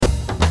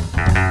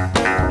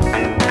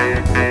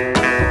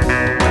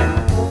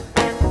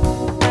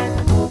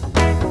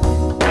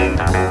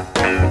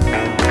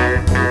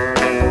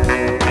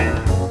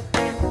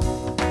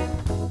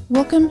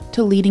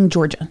to Leading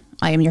Georgia.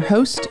 I am your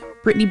host,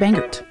 Brittany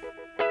Bangert.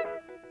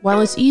 While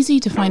it's easy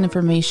to find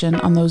information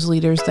on those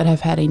leaders that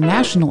have had a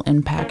national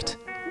impact,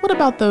 what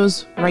about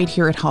those right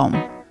here at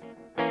home?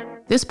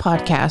 This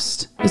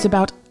podcast is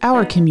about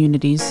our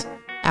communities,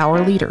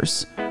 our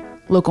leaders,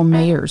 local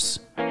mayors,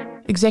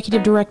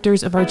 executive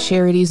directors of our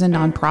charities and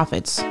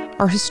nonprofits,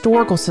 our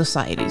historical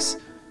societies,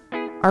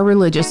 our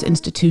religious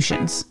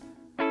institutions.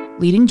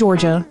 Leading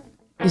Georgia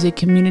is a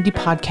community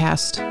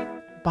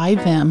podcast by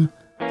them,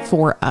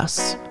 for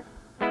us.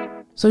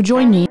 So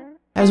join me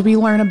as we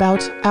learn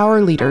about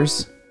our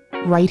leaders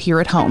right here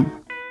at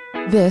home.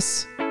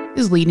 This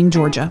is Leading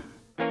Georgia.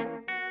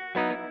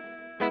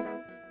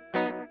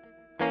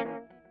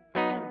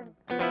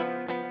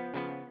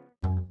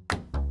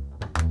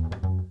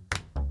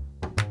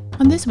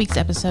 On this week's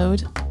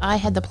episode, I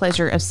had the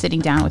pleasure of sitting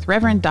down with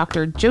Reverend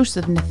Dr.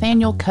 Joseph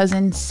Nathaniel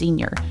Cousin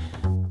Sr.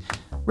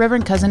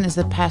 Reverend Cousin is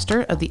the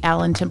pastor of the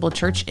Allen Temple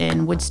Church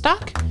in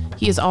Woodstock.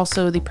 He is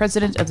also the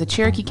president of the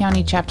Cherokee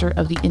County chapter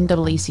of the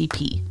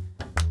NAACP.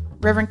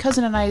 Reverend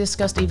Cousin and I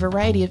discussed a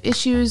variety of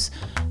issues,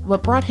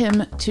 what brought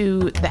him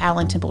to the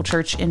Allen Temple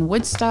Church in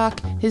Woodstock,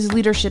 his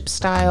leadership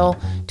style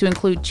to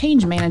include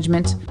change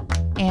management,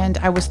 and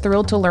I was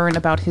thrilled to learn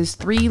about his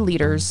three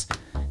leaders.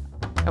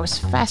 I was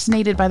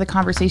fascinated by the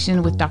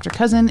conversation with Dr.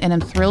 Cousin, and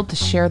I'm thrilled to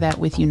share that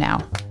with you now.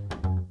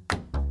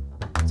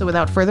 So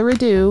without further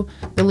ado,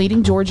 the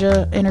Leading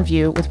Georgia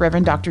interview with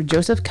Reverend Dr.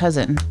 Joseph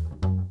Cousin.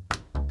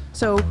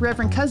 So,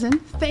 Reverend Cousin,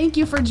 thank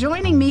you for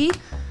joining me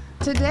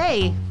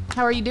today.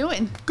 How are you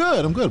doing?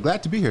 Good, I'm good.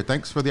 Glad to be here.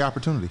 Thanks for the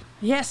opportunity.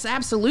 Yes,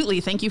 absolutely.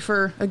 Thank you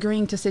for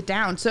agreeing to sit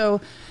down. So,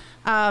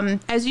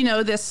 as you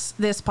know, this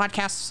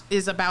podcast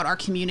is about our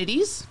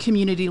communities,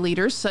 community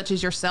leaders such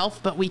as yourself,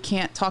 but we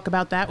can't talk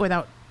about that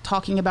without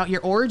talking about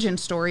your origin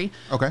story.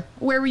 Okay.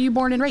 Where were you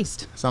born and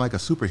raised? Sound like a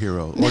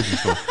superhero origin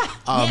story.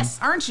 Yes,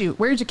 aren't you?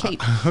 Where's your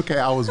cape? Okay,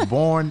 I was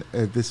born,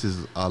 this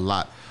is a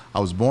lot. I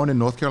was born in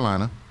North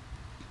Carolina,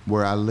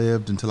 where I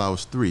lived until I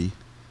was 3.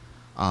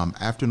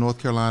 After North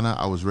Carolina,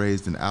 I was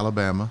raised in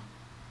Alabama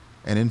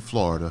and in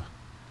Florida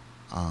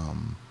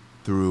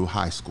through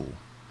high school.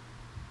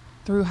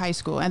 Through high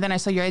school. And then I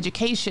saw your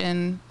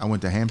education. I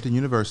went to Hampton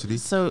University.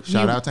 So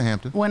shout out to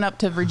Hampton. Went up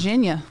to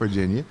Virginia.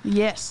 Virginia.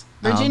 Yes.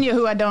 Virginia,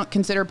 who I don't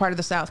consider part of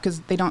the South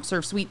because they don't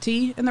serve sweet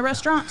tea in the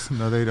restaurants.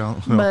 No, they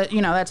don't. No. But,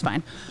 that's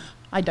fine.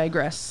 I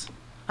digress.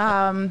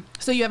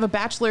 So you have a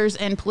bachelor's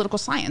in political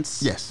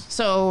science. Yes.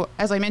 So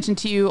as I mentioned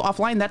to you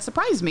offline, that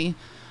surprised me.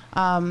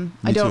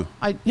 Me too.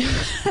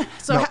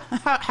 So no.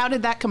 How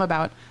did that come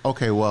about?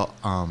 Okay, well,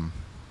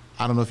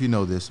 I don't know if you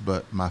know this,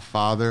 but my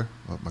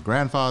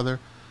grandfather,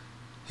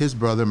 his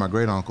brother, my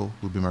great uncle,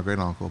 would be my great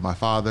uncle, my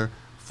father,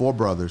 4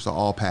 brothers are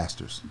all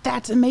pastors.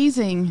 That's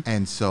amazing.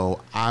 And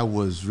so I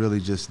was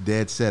really just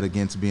dead set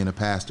against being a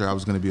pastor. I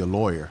was going to be a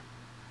lawyer.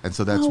 And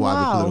so that's why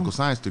the political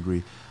science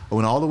degree. I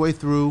went all the way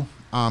through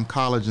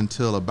college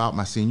until about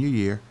my senior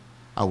year.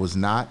 I was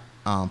not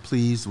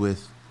pleased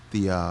with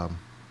the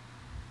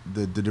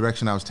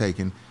direction I was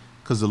taking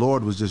because the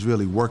Lord was just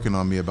really working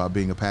on me about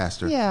being a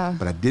pastor. Yeah.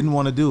 But I didn't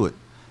want to do it.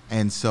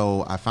 And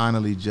so I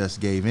finally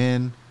just gave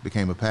in,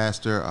 became a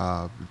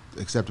pastor,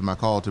 accepted my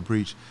call to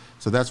preach.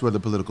 So that's where the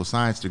political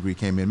science degree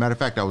came in. Matter of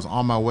fact, I was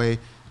on my way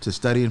to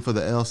studying for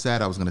the LSAT.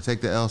 I was going to take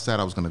the LSAT.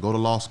 I was going to go to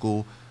law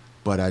school,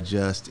 but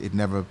it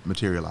never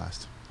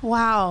materialized.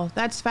 Wow,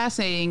 that's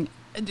fascinating.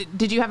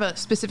 Did you have a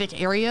specific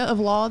area of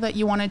law that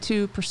you wanted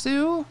to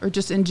pursue, or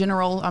just in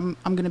general, I'm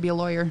going to be a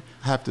lawyer?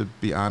 I have to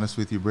be honest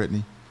with you,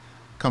 Brittany.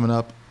 Coming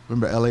up,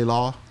 remember L.A.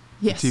 Law?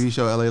 Yes. The TV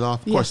show L.A. Law?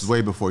 Of course, it's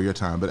way before your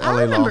time, but L.A. Law.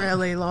 I remember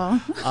L.A. Law.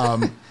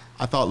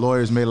 I thought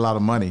lawyers made a lot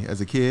of money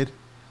as a kid,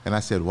 and I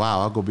said, wow,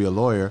 I'll go be a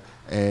lawyer,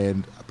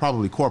 and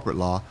probably corporate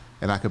law,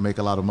 and I could make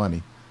a lot of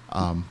money.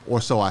 Or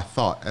so I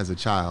thought as a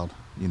child.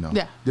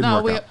 Yeah.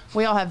 Didn't work out.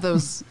 We all have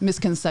those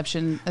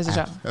misconceptions as a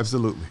child.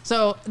 Absolutely.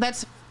 So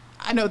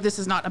I know this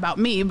is not about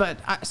me, but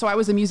I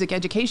was a music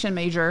education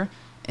major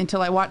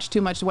until I watched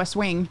too much West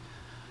Wing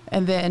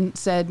and then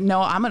said,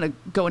 no, I'm going to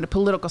go into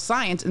political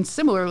science. And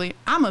similarly,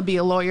 I'm going to be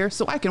a lawyer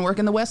so I can work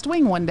in the West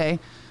Wing one day.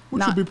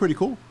 Which would be pretty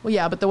cool. Well,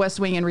 yeah, but the West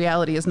Wing in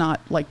reality is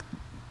not like,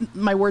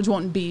 my words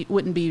wouldn't be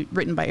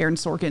written by Aaron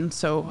Sorkin.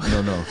 So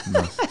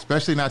No.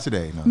 Especially not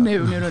today.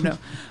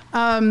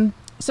 No.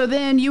 So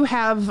then you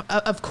have,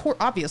 of course,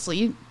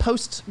 obviously,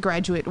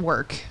 postgraduate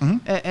work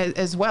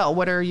as well.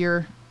 What are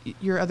your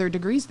other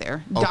degrees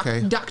there?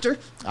 Okay. Doctor?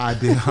 I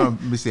did.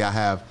 Let me see. I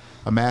have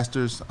a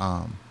master's.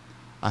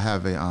 I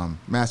have a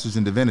master's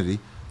in divinity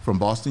from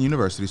Boston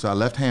University. So I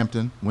left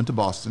Hampton, went to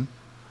Boston,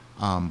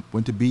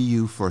 went to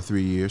BU for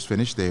 3 years,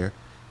 finished there.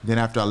 Then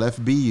after I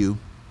left BU,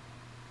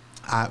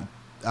 I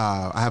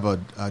have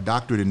a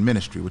doctorate in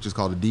ministry, which is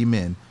called a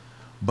DMin.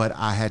 But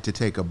I had to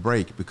take a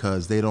break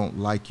because they don't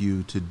like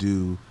you to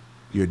do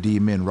your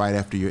DMin right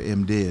after your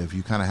MDiv.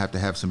 You kind of have to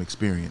have some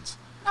experience.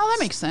 Oh, that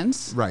makes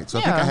sense. Right. So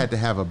I think I had to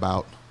have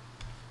about,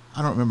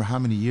 I don't remember how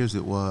many years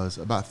it was,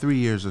 about 3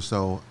 years or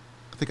so.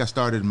 I think I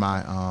started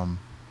my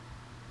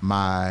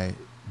my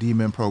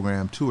DMin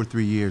program 2 or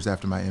 3 years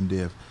after my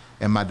MDiv.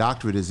 And my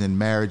doctorate is in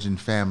marriage and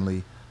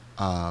family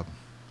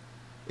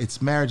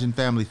it's marriage and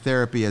family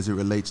therapy as it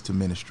relates to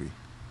ministry.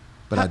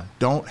 But I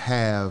don't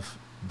have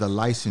the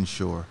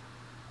licensure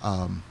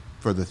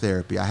for the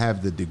therapy. I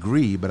have the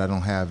degree, but I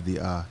don't have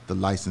the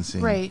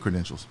licensing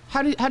credentials.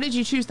 How did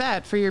you choose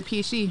that for your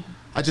PhD?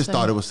 I just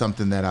thought it was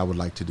something that I would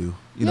like to do.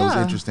 It was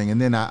interesting. And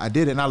then I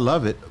did it, and I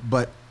love it.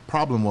 But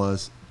problem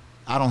was,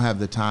 I don't have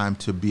the time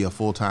to be a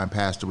full-time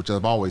pastor, which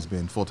I've always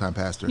been, full-time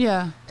pastor,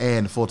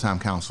 and full-time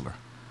counselor.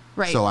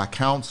 Right. So I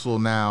counsel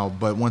now,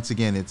 but once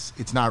again,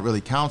 it's not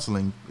really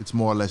counseling. It's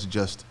more or less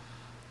just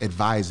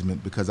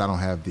advisement because I don't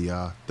have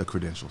the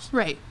credentials.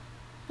 Right.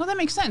 Well, that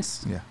makes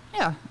sense. Yeah.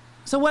 Yeah.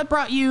 So what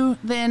brought you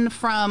then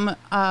from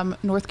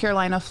North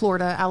Carolina,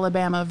 Florida,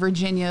 Alabama,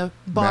 Virginia,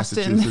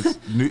 Boston? Massachusetts.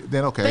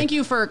 Then okay. Thank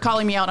you for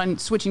calling me out on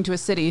switching to a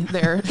city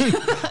there.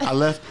 I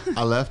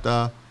left.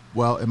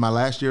 Well, in my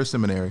last year of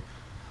seminary,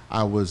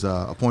 I was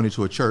appointed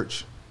to a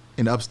church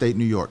in upstate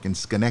New York, in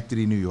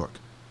Schenectady, New York.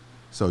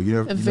 So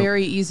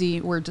very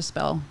easy word to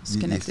spell,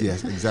 Schenectady.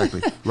 Yes,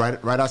 exactly.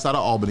 right outside of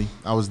Albany.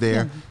 I was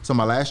there. Yeah. So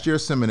my last year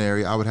of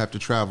seminary, I would have to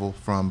travel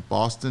from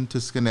Boston to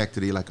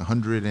Schenectady, like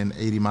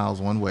 180 miles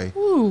one way.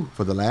 Ooh.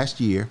 For the last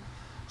year.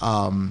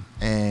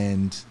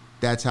 And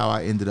that's how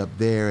I ended up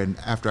there. And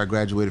after I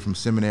graduated from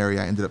seminary,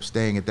 I ended up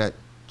staying at that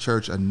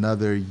church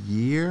another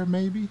year,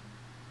 maybe,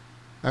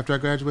 after I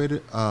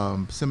graduated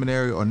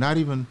seminary, or not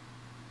even,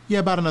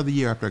 about another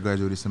year after I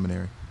graduated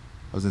seminary.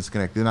 I was in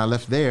Schenectady. Then I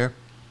left there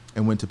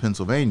and went to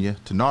Pennsylvania,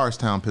 to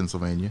Norristown,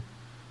 Pennsylvania.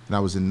 And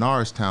I was in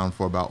Norristown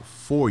for about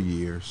 4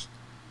 years.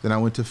 Then I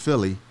went to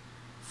Philly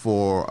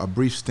for a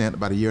brief stint,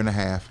 about a year and a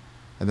half.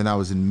 And then I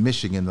was in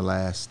Michigan the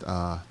last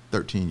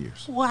 13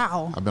 years.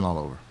 Wow. I've been all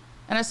over.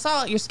 And I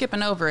saw you're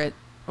skipping over it.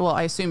 Well,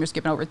 I assume you're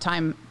skipping over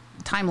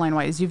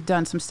timeline-wise. You've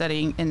done some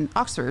studying in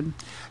Oxford.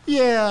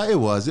 Yeah,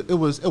 it was. It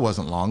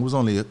wasn't long.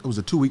 It was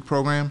a 2-week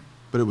program,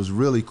 but it was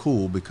really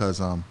cool because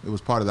it was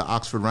part of the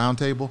Oxford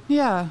Roundtable.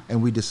 Yeah.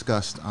 And we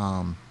discussed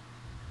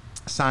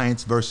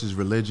science versus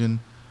religion,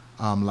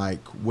 like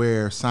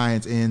where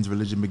science ends,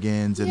 religion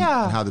begins, and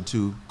how the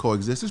two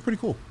coexist. It's pretty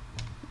cool.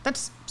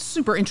 That's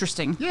super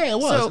interesting. Yeah, it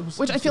was. So,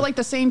 which I feel like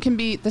the same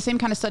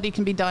kind of study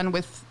can be done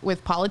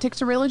with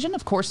politics or religion.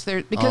 Of course,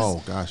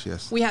 because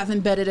yes. We have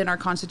embedded in our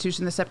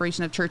Constitution the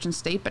separation of church and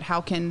state. But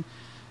how can,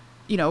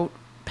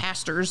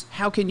 pastors?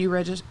 How can you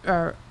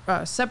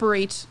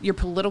separate your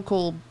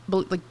political?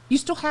 Like, you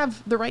still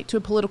have the right to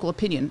a political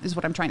opinion, is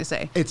what I'm trying to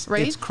say. It's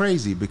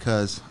crazy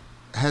because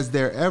has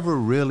there ever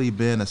really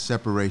been a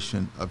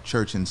separation of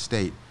church and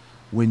state?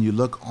 When you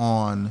look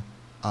on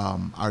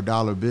our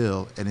dollar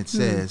bill and it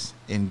says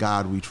 "In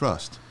God We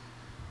Trust,"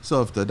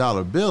 so if the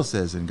dollar bill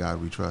says "In God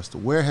We Trust,"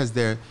 where has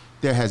there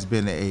has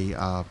been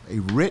a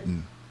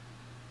written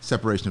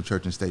separation of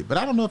church and state? But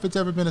I don't know if it's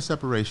ever been a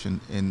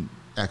separation in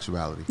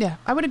actuality. Yeah,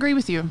 I would agree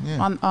with you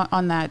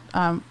on that,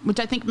 which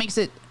I think makes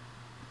it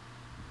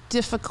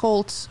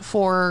difficult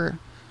for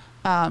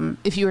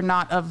if you are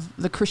not of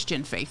the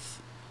Christian faith.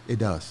 It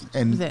does,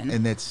 and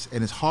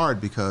it's hard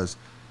because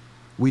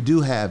we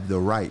do have the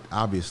right,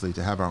 obviously,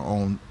 to have our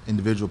own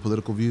individual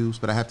political views,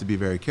 but I have to be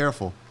very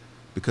careful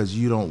because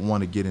you don't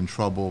want to get in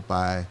trouble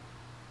by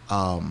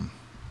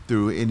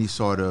through any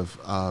sort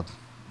of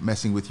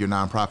messing with your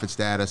nonprofit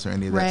status or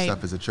any of that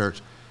stuff as a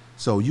church.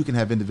 So you can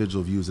have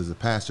individual views as a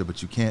pastor,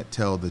 but you can't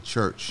tell the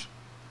church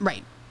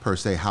per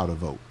se how to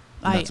vote.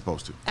 You're not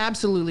supposed to.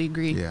 Absolutely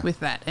agree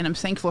with that, and I'm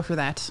thankful for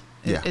that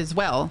as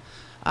well.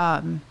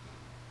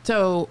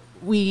 So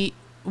we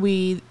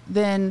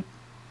then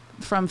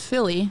from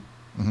Philly,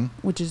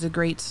 which is a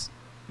great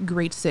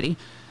city.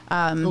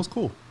 It was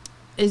cool.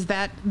 Is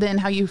that then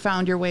how you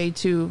found your way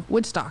to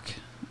Woodstock?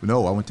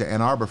 No, I went to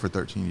Ann Arbor for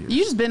 13 years.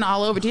 You've just been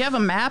all over. Do you have a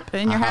map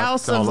in your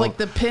house of like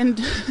the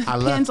pins on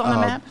the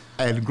map?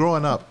 And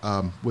growing up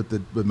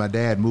with my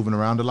dad moving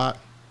around a lot,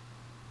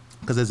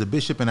 because there's a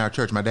bishop in our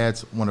church. My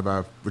dad's one of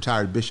our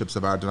retired bishops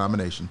of our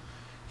denomination.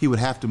 He would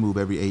have to move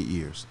every 8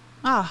 years.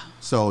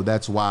 So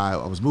that's why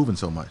I was moving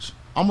so much.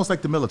 Almost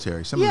like the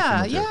military. Similar to the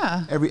military.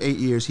 Yeah. Every 8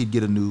 years, he'd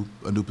get a new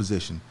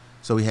position.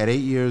 So he had 8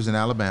 years in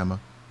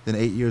Alabama, then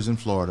 8 years in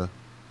Florida,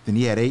 then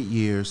he had 8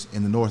 years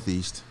in the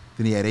Northeast,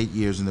 then he had 8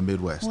 years in the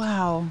Midwest.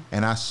 Wow.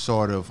 And I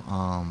sort of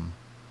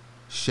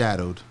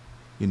shadowed,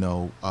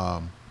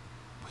 him.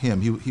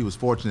 He was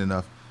fortunate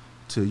enough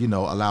to,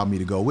 allow me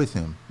to go with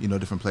him,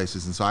 different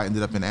places. And so I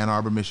ended up in Ann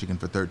Arbor, Michigan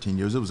for 13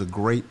 years. It was a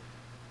great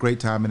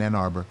time in Ann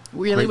Arbor.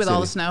 Really, with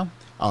all the snow?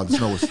 Oh, the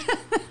snow was...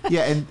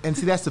 Yeah, and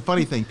see, that's the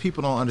funny thing.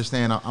 People don't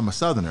understand I'm a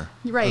Southerner.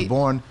 Right. I was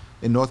born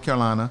in North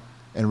Carolina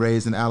and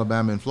raised in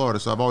Alabama and Florida,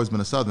 so I've always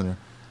been a Southerner.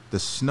 The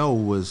snow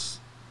was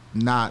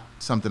not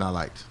something I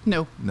liked.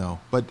 No.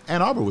 But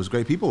Ann Arbor was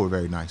great. People were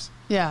very nice.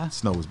 Yeah.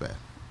 Snow was bad.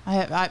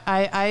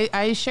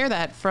 I share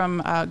that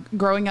from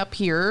growing up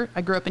here.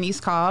 I grew up in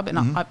East Cobb, and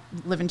I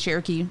live in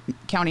Cherokee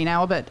County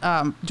now, but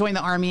joined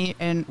the Army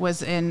and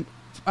was in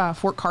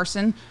Fort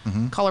Carson,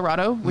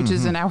 Colorado, which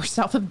is an hour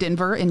south of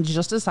Denver and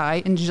just as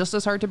high and just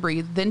as hard to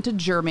breathe. Then to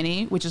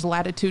Germany, which is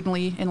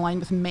latitudinally in line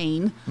with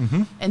Maine.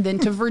 And then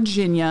to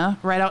Virginia,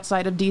 right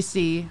outside of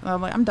D.C.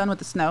 I'm like, I'm done with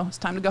the snow. It's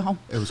time to go home.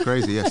 It was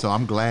crazy. Yeah. So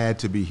I'm glad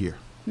to be here.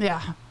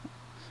 Yeah.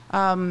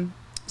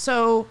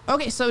 So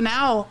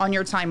now on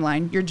your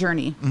timeline, your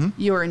journey,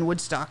 you are in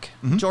Woodstock,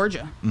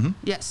 Georgia.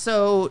 Yes.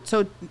 So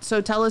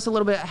tell us a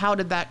little bit. How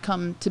did that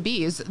come to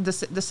be? Is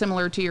this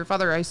similar to your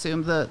father? I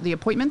assume the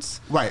appointments.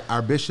 Right.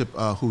 Our bishop,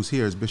 who's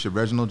here, is Bishop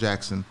Reginald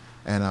Jackson,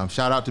 and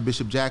shout out to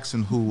Bishop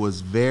Jackson, who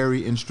was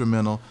very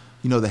instrumental.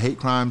 You know, the hate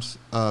crimes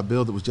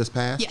bill that was just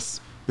passed.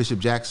 Yes. Bishop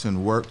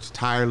Jackson worked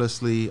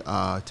tirelessly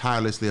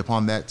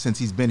upon that since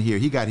he's been here.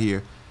 He got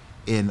here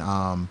in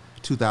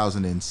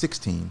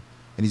 2016.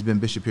 And he's been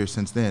bishop here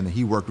since then, and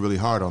he worked really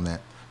hard on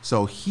that.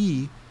 So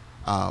he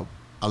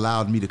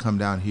allowed me to come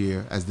down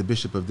here as the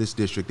bishop of this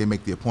district. They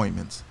make the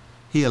appointments.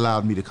 He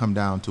allowed me to come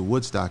down to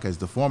Woodstock as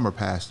the former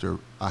pastor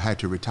had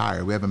to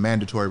retire. We have a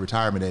mandatory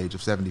retirement age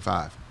of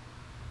 75.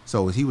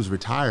 So as he was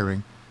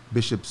retiring,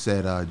 Bishop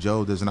said,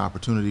 Joe, there's an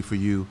opportunity for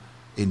you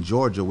in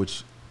Georgia,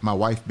 which my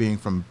wife being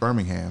from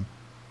Birmingham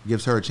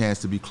gives her a chance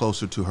to be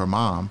closer to her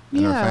mom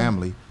and her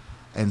family.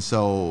 And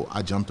so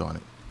I jumped on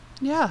it.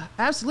 Yeah,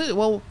 absolutely.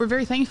 Well, we're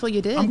very thankful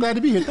you did. I'm glad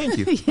to be here. Thank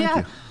you. Yeah.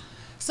 Thank you.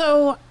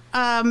 So,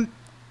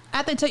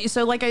 at the tell you,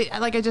 so like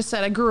I just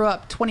said, I grew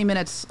up 20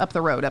 minutes up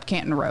the road, up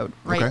Canton Road,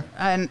 right? Okay.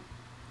 And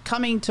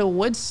coming to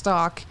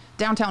Woodstock,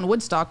 downtown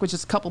Woodstock, which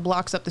is a couple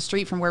blocks up the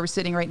street from where we're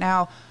sitting right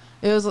now,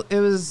 it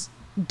was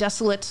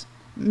desolate.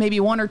 Maybe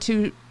one or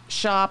two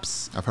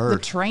shops. I've heard.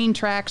 The train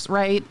tracks,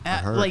 right?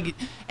 I've heard.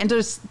 And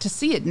to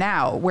see it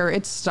now, where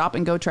it's stop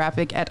and go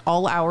traffic at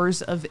all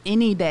hours of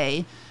any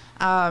day.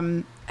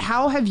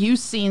 How have you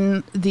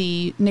seen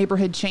the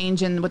neighborhood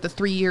change in with the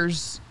 3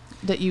 years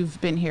that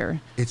you've been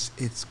here?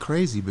 It's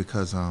crazy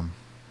because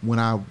when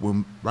I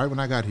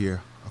got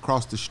here,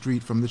 across the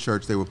street from the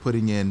church, they were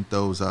putting in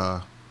those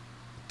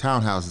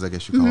townhouses, I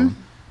guess you call them,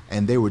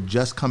 and they were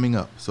just coming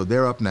up. So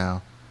they're up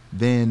now.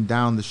 Then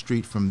down the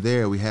street from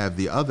there, we have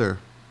the other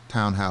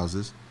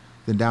townhouses.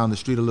 Then down the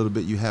street a little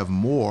bit, you have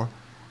more.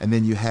 And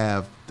then you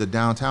have the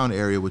downtown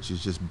area, which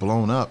is just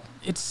blown up.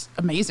 It's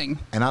amazing.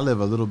 And I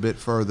live a little bit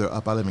further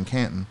up. I live in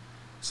Canton.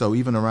 So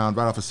even around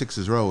right off of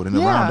Sixes Road and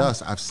around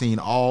us, I've seen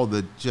all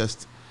the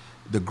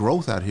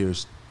growth out here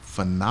is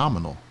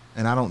phenomenal.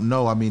 And I don't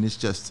know. I mean,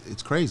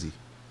 it's crazy.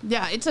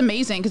 Yeah, it's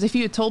amazing. Because if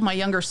you had told my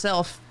younger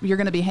self you're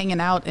going to be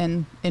hanging out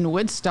in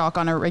Woodstock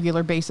on a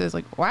regular basis,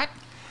 like, what?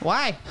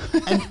 Why?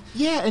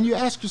 And you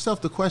ask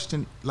yourself the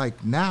question,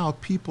 like, now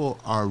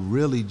people are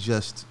really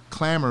just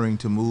clamoring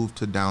to move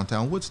to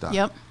downtown Woodstock.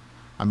 Yep.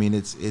 I mean,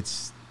 it's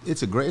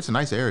a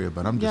nice area,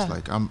 but I'm just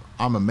like, I'm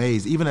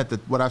amazed. Even at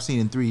what I've seen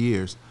in 3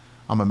 years,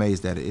 I'm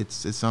amazed at it.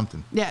 It's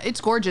something. Yeah, it's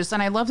gorgeous.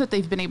 And I love that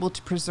they've been able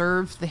to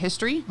preserve the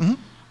history.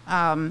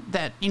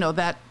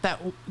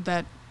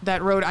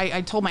 That road,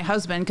 I told my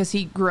husband, because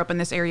he grew up in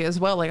this area as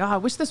well, like, I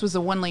wish this was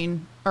a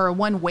one-lane or a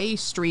one-way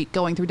street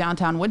going through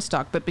downtown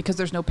Woodstock, but because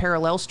there's no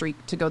parallel street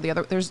to go the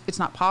other, it's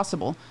not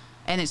possible,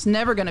 and it's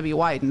never going to be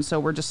widened, so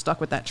we're just stuck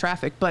with that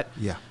traffic. But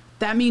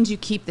that means you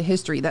keep the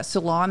history. That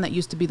salon that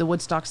used to be the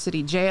Woodstock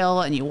City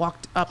Jail, and you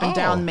walked up and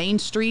down Main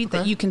Street,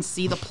 that you can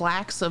see the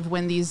plaques of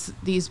when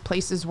these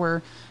places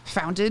were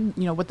founded,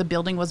 what the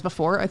building was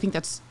before. I think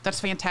that's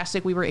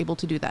fantastic. We were able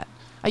to do that.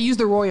 I use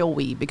the royal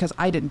we because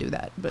I didn't do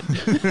that, but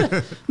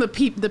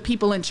the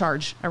people in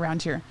charge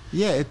around here.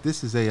 Yeah,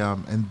 this is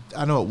and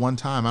I know at one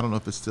time, I don't know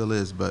if it still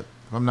is, but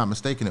if I'm not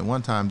mistaken, at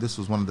one time, this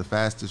was one of the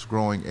fastest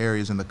growing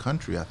areas in the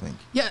country, I think.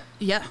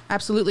 Yeah,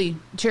 absolutely.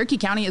 Cherokee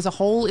County as a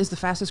whole is the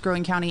fastest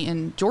growing county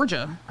in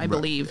Georgia, I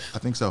believe. I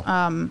think so.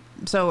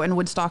 And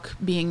Woodstock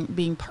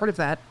being part of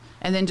that,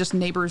 and then just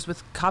neighbors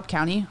with Cobb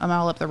County, a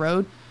mile up the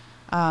road.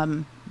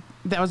 That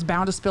was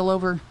bound to spill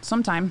over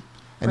sometime.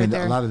 And right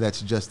then a lot of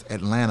that's just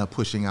Atlanta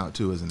pushing out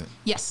too, isn't it?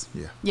 Yes.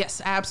 Yeah.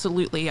 Yes,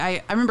 absolutely.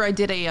 I remember I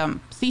did a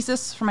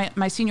thesis for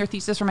my senior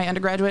thesis for my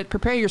undergraduate.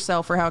 Prepare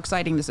yourself for how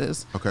exciting this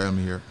is. Okay, let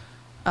me hear.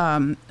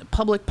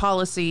 Public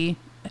policy.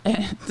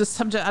 The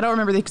subject, I don't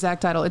remember the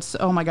exact title. It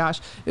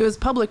was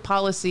public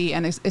policy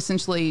and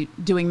essentially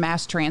doing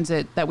mass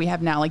transit that we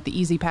have now, like the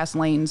Easy Pass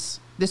lanes.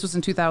 This was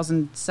in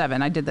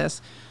 2007. I did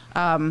this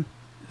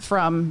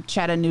from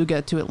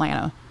Chattanooga to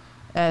Atlanta,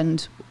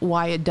 and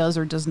why it does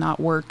or does not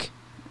work.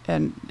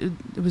 And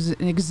it was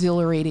an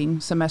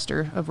exhilarating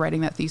semester of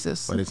writing that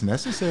thesis. But it's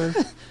necessary.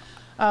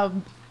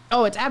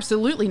 It's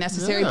absolutely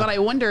necessary. Yeah. But I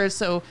wonder,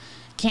 so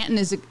Canton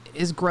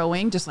is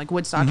growing just like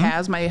Woodstock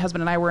has. My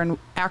husband and I were in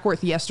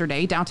Ackworth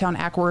yesterday. Downtown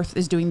Ackworth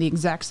is doing the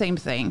exact same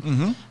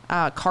thing.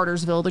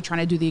 Cartersville, they're trying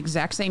to do the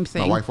exact same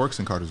thing. My wife works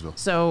in Cartersville.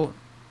 So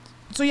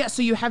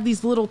you have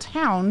these little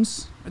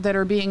towns that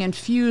are being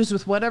infused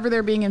with whatever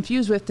they're being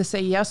infused with to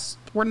say, yes,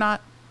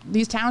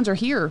 these towns are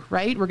here,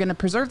 right? We're going to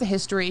preserve the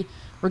history.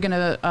 We're going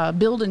to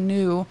build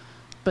anew,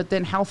 but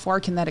then how far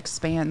can that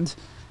expand?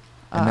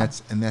 And that's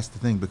the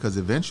thing, because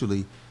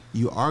eventually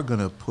you are going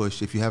to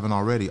push, if you haven't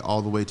already,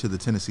 all the way to the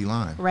Tennessee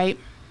line. Right.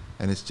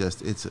 And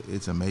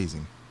it's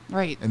amazing.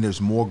 Right. And there's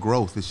more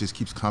growth. It just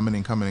keeps coming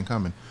and coming and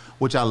coming,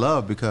 which I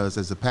love because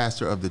as a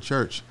pastor of the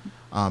church,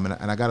 and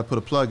I got to put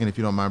a plug in if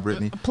you don't mind,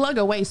 Brittany. Plug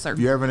away, sir. If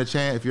you're ever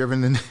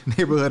in the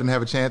neighborhood and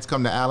have a chance,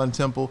 come to Allen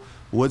Temple,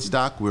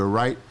 Woodstock. We're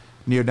right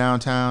near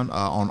downtown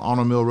on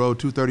Arnold Mill Road,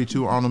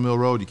 232 Arnold Mill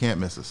Road. You can't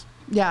miss us.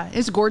 Yeah,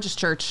 it's a gorgeous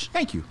church.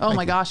 Thank you. Oh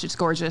my gosh, it's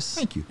gorgeous.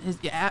 Thank you.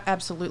 Yeah,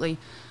 absolutely.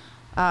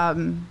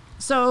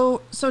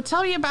 So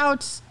tell me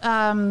about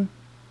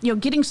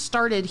getting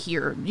started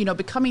here.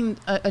 Becoming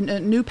a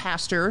new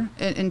pastor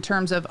in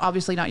terms of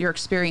obviously not your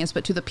experience,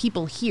 but to the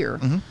people here.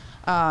 Mm-hmm.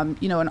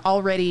 An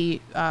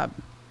already I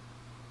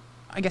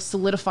guess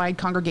solidified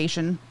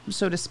congregation,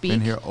 so to speak.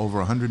 Been here over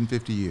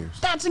 150 years.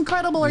 That's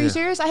incredible. Are you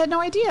serious? I had no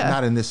idea.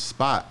 Not in this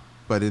spot,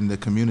 but in the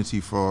community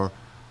for,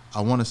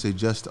 I want to say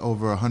just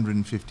over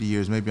 150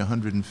 years, maybe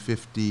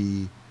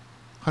 150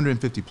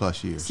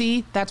 plus years.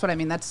 See, that's what I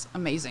mean. That's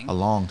amazing. A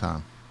long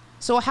time.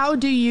 So how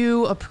do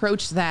you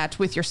approach that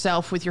with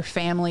yourself, with your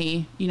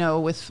family,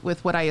 with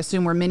what I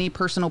assume were many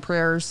personal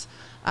prayers,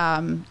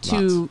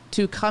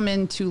 to come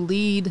in to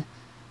lead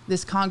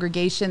this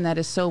congregation that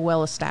is so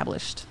well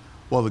established?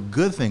 Well, the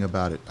good thing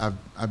about it,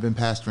 I've been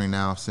pastoring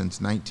now since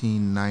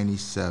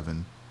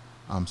 1997.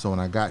 So when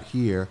I got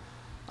here,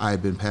 I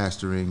had been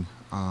pastoring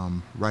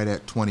right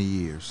at 20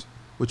 years,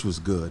 which was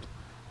good.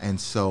 And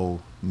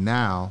so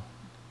now,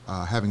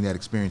 having that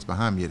experience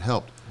behind me, it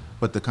helped.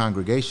 But the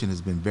congregation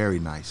has been very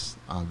nice,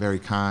 very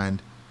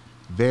kind,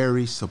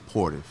 very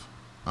supportive.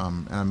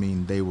 And I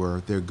mean,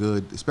 they're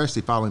good,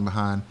 especially following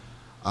behind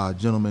a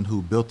gentleman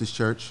who built this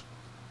church,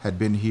 had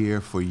been here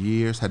for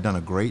years, had done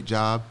a great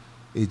job.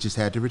 It just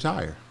had to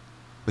retire.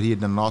 But he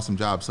had done an awesome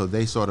job. So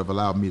they sort of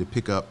allowed me to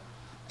pick up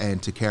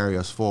and to carry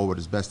us forward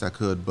as best I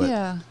could.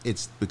 But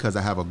it's because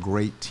I have a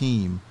great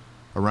team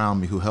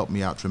around me who help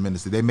me out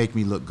tremendously. They make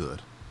me look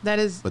good.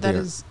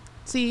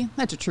 See,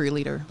 that's a true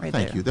leader right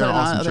there. Thank you. They're an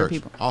awesome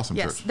church. Awesome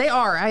church. Yes, they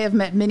are. I have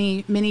met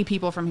many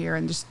people from here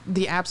and just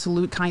the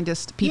absolute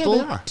kindest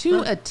people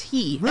to a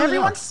T. Really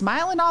Everyone's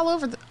smiling all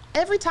over.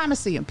 Every time I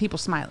see them, people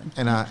smiling.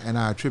 And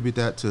I attribute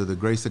that to the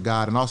grace of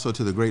God and also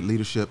to the great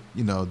leadership,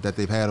 that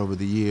they've had over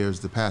the years.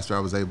 The pastor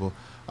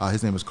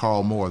his name is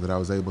Carl Moore, that I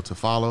was able to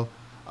follow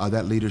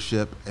that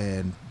leadership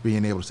and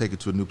being able to take it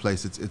to a new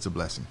place. It's a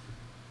blessing.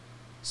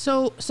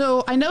 So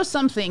I know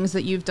some things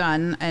that you've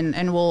done,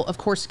 and we'll of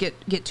course get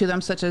to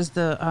them, such as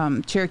the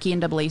Cherokee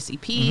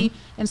NAACP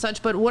and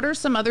such. But what are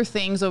some other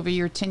things over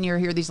your tenure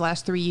here, these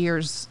last 3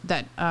 years,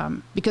 that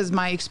because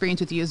my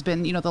experience with you has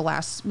been, the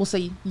last, we'll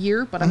say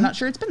year, but I'm not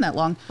sure it's been that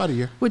long. About a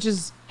year.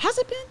 Has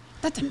it been?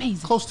 That's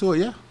amazing. Close to it,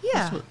 yeah.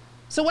 Yeah.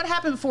 So what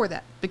happened before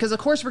that? Because of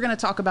course we're going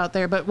to talk about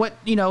there, but what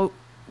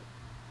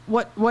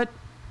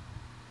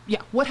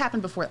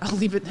happened before that? I'll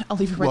leave it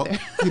right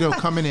there.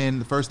 Coming in,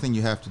 the first thing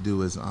you have to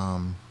do is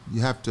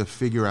you have to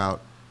figure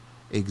out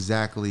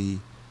exactly.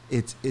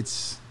 It's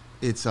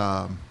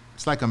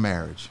like a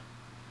marriage,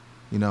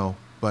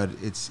 but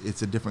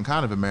it's a different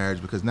kind of a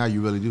marriage because now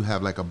you really do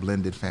have like a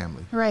blended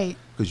family, right?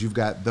 Because you've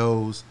got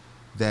those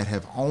that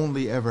have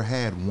only ever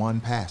had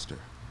one pastor,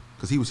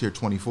 because he was here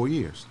 24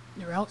 years.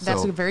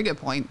 That's a very good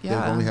point. Yeah,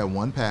 they've only had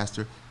one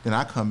pastor. Then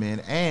I come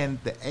in, and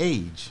the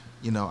age.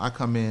 I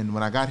come in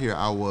when I got here.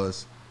 I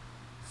was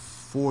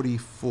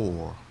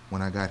 44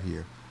 when I got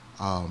here.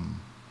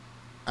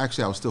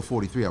 Actually, I was still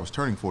 43. I was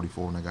turning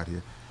 44 when I got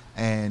here.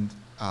 And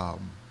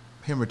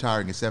him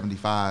retiring at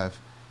 75,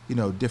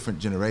 different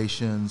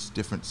generations,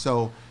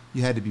 so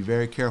you had to be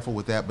very careful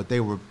with that. But they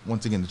were,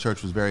 once again, the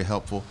church was very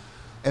helpful.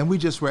 And we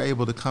just were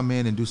able to come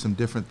in and do some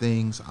different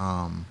things,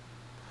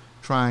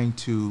 trying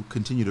to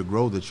continue to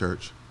grow the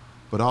church.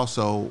 But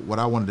also what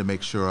I wanted to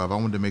make sure of,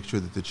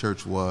 that the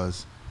church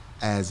was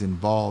as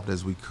involved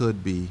as we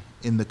could be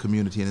in the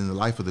community and in the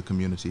life of the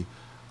community.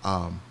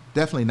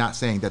 Definitely not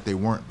saying that they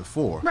weren't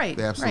before. Right.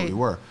 They absolutely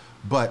were.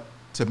 But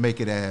to make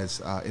it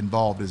as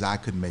involved as I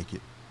could make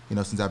it,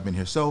 since I've been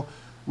here. So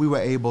we were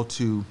able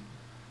to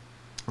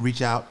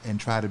reach out and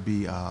try to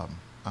be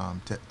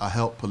to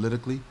help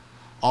politically.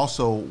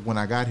 Also, when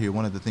I got here,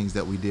 one of the things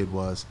that we did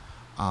was,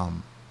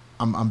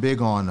 I'm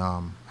big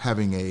on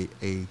having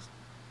a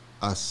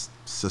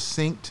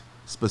succinct,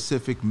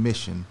 specific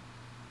mission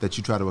that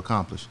you try to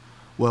accomplish.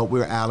 Well,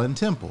 we're Allen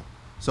Temple.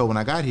 So when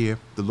I got here,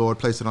 the Lord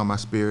placed it on my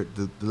spirit,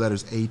 the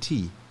letters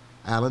A-T,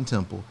 Allen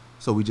Temple.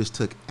 So we just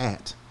took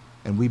at,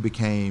 and we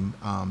became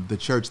the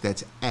church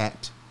that's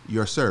at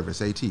your service,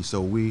 A-T.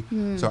 So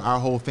so our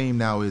whole theme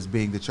now is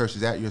being the church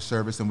is at your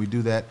service, and we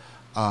do that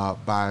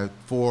by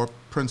 4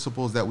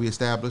 principles that we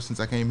established since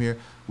I came here.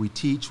 We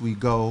teach, we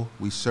go,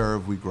 we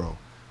serve, we grow.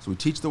 So we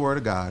teach the Word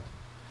of God.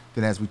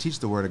 Then as we teach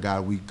the Word of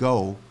God, we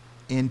go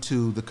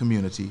into the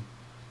community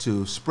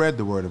to spread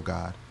the Word of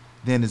God.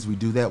 Then as we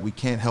do that, we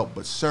can't help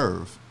but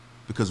serve,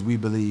 because we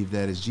believe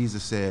that, as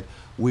Jesus said,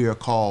 we are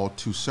called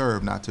to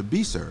serve, not to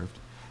be served.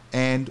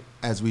 And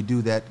as we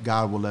do that,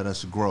 God will let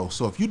us grow.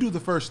 So if you do the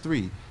first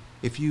 3,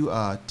 if you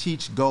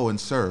teach, go, and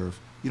serve,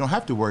 you don't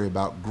have to worry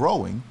about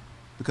growing,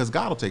 because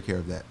God will take care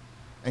of that.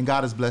 And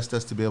God has blessed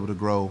us to be able to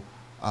grow,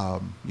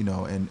 and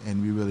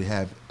we really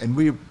have. And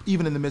we,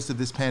 even in the midst of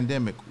this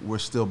pandemic, we're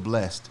still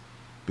blessed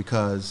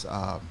because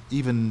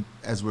even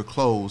as we're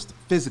closed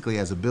physically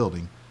as a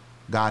building,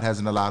 God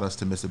hasn't allowed us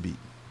to miss a beat.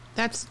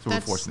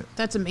 We're fortunate.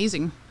 That's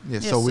amazing. Yeah.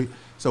 Yes.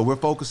 So we're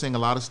focusing a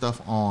lot of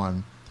stuff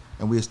on,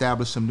 and we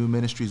established some new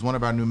ministries. One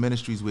of our new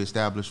ministries we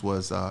established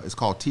was it's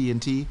called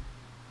TNT.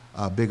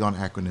 Big on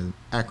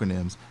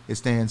acronyms. It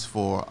stands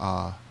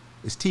for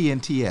it's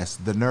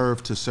TNTS, the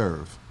nerve to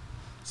serve.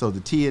 So the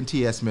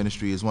TNTS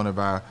ministry is one of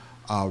our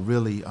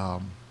really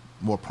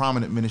more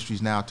prominent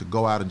ministries now, to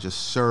go out and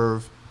just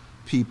serve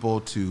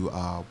people,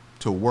 to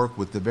work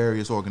with the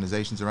various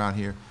organizations around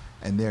here,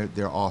 and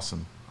they're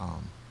awesome.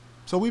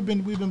 So we've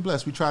been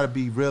blessed. We try to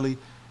be really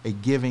a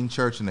giving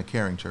church and a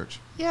caring church.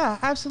 Yeah,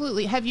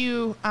 absolutely. Have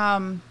you?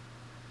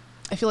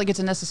 I feel like it's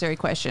a necessary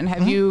question.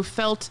 Have you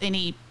felt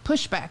any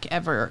pushback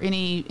ever?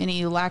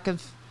 Any lack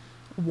of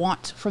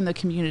want from the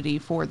community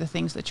for the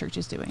things the church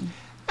is doing?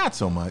 Not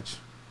so much.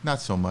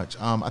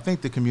 I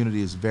think the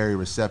community is very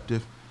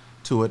receptive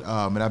to it.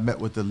 And I've met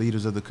with the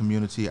leaders of the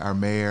community. Our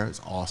mayor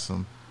is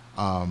awesome.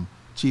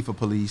 Chief of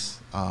police,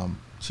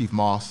 Chief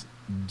Moss,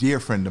 dear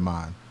friend of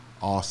mine,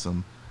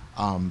 awesome.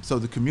 So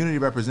the community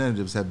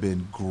representatives have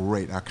been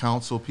great. Our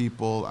council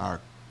people,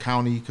 our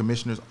county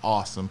commissioners,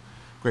 awesome,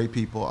 great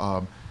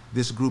people.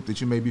 This group that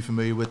you may be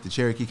familiar with, the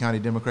Cherokee County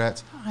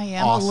Democrats. I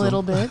am awesome. a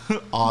little bit.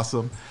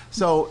 Awesome.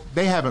 So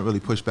they haven't really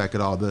pushed back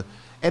at all.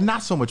 And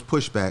not so much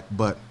pushback,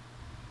 but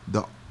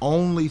the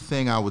only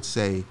thing I would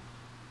say,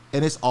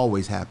 and this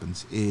always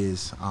happens,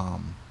 is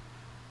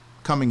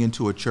coming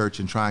into a church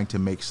and trying to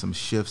make some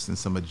shifts and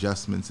some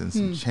adjustments and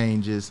some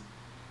changes.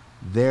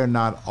 They're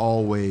not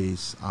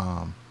always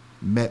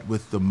met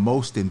with the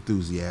most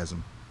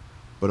enthusiasm.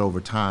 But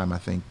over time, I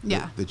think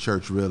the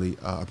church really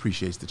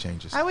appreciates the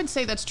changes. I would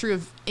say that's true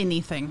of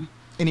anything.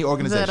 Any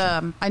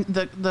organization.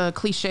 That the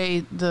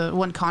cliche, the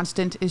one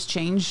constant is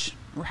change,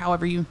 or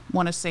however you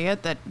want to say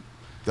it. That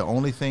the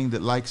only thing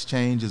that likes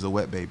change is a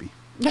wet baby.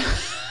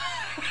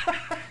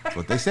 That's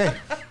what they say.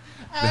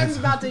 I was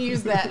about to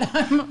use that.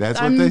 That's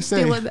what they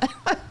say.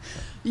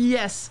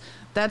 Yes.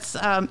 That's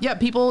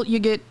people you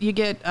get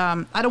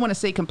I don't want to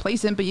say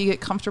complacent, but you get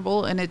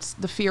comfortable, and it's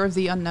the fear of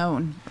the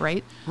unknown,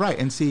 right? Right.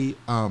 And see,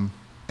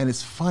 and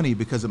it's funny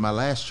because at my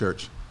last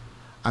church,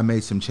 I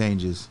made some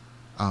changes.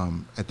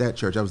 At that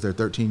church, I was there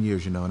 13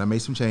 years, and I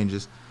made some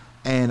changes,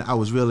 and I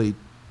was really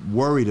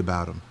worried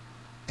about them.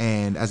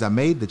 And as I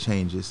made the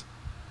changes,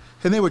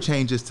 and they were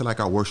changes to like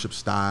our worship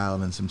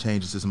style and some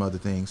changes to some other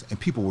things, and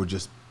people were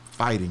just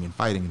fighting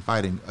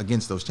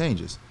against those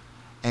changes.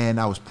 And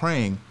I was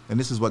praying, and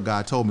this is what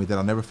God told me that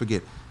I'll never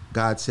forget.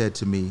 God said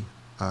to me,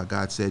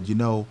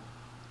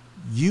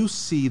 you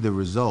see the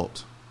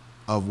result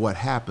of what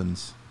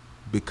happens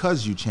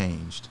because you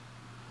changed.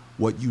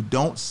 What you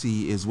don't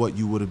see is what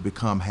you would have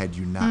become had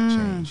you not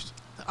changed.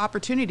 The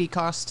opportunity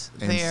cost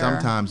there. And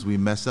sometimes we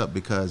mess up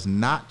because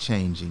not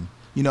changing,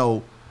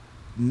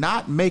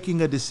 not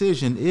making a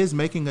decision is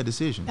making a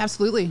decision.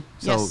 Absolutely.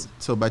 Yes.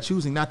 So by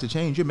choosing not to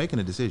change, you're making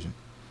a decision.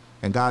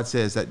 And God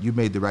says that you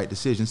made the right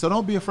decision. So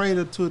don't be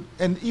afraid to,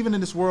 and even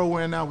in this world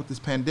we're in now with this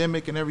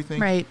pandemic and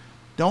everything, right?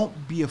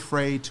 Don't be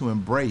afraid to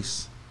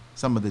embrace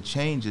some of the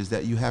changes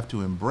that you have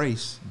to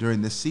embrace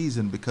during this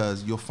season,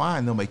 because you'll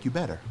find they'll make you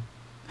better.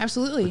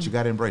 Absolutely. But you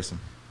got to embrace them.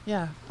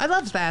 Yeah. I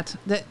love that.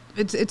 That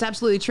it's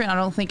absolutely true. And I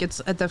don't think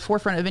it's at the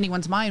forefront of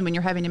anyone's mind when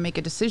you're having to make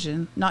a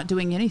decision. Not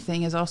doing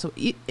anything is also,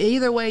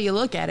 either way you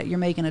look at it, you're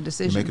making a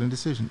decision. You're making a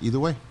decision, either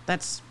way.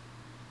 That's,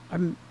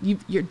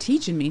 you're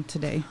teaching me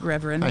today,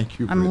 Reverend. Thank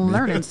you, I'm Brittany.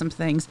 learning some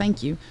things.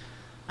 Thank you.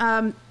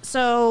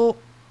 So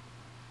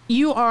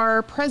you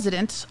are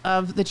president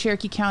of the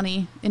Cherokee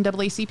County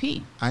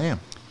NAACP. I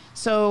am.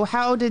 So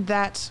how did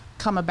that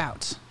come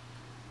about?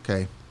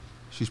 Okay.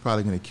 She's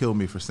probably going to kill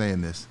me for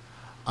saying this.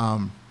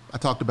 I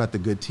talked about the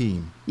good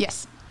team.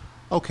 Yes.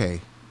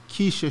 Okay.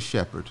 Keisha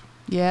Shepherd.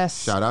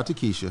 Yes. Shout out to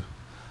Keisha.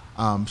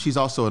 She's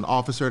also an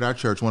officer at our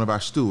church, one of our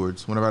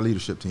stewards, one of our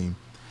leadership team.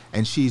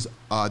 And she's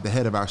the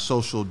head of our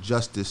social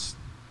justice,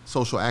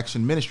 social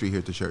action ministry here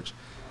at the church.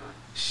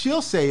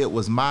 She'll say it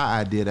was my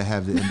idea to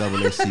have the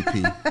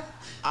NAACP.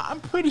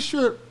 I'm pretty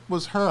sure it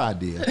was her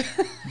idea.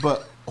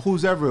 But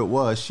whoever it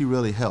was, she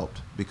really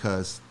helped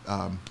because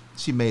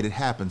she made it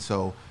happen.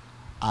 So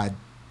I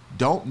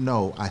don't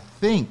know. I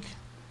think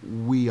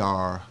we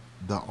are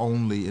the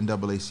only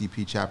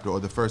NAACP chapter, or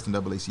the first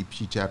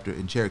NAACP chapter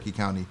in Cherokee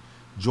County,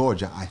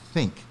 Georgia, I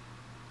think.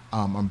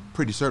 I'm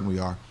pretty certain we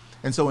are.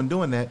 And so in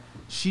doing that,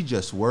 she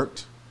just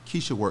worked.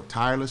 Keisha worked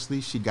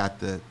tirelessly. She got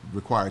the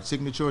required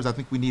signatures. I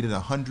think we needed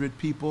 100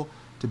 people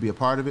to be a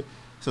part of it.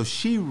 So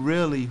she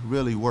really,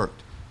 really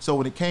worked. So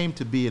when it came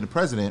to being the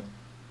president,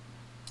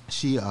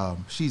 she's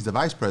the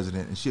vice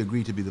president, and she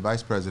agreed to be the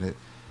vice president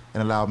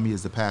and allowed me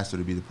as the pastor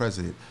to be the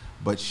president.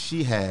 But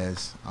she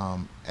has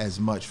as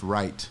much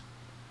right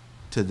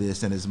to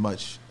this and as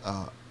much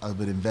of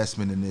an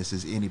investment in this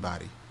as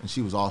anybody. And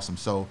she was awesome.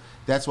 So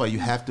that's why you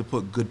have to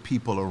put good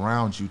people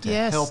around you to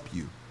help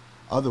you.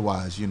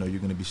 Otherwise, you're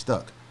going to be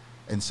stuck.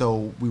 And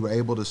so we were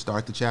able to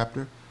start the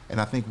chapter,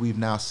 and I think we've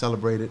now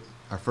celebrated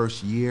our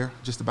first year,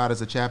 just about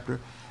as a chapter,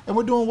 and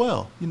we're doing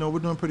well. You know, we're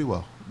doing pretty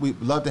well.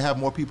 We'd love to have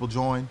more people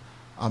join.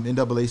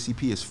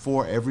 NAACP is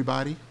for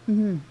everybody.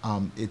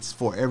 It's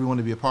for everyone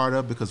to be a part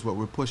of, because what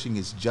we're pushing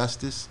is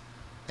justice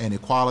and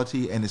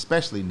equality, and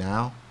especially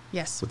now,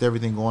 Yes. with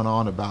everything going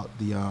on about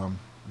the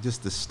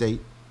just the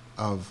state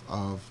of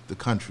the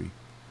country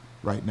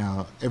right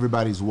now.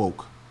 Everybody's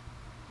woke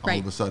all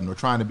of a sudden, or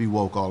trying to be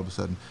woke all of a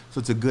sudden. So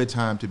it's a good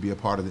time to be a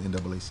part of the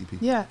NAACP.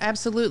 Yeah,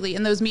 absolutely.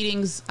 And those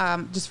meetings,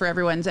 just for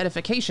everyone's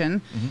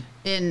edification,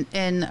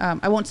 in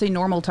I won't say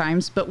normal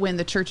times, but when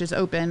the church is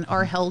open,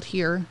 are held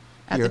here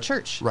at the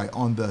church. Right,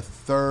 on the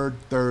third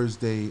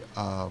Tuesday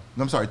of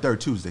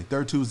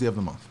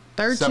the month.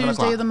 Third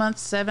Tuesday of the month,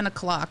 7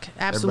 o'clock.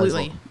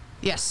 Absolutely.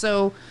 Yes.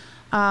 So,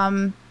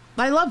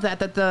 I love that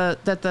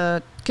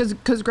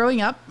because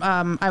growing up,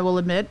 I will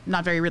admit,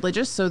 not very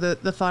religious. So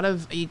the thought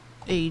of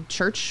a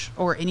church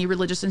or any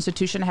religious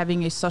institution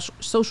having a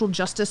social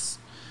justice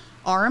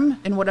arm,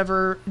 in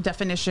whatever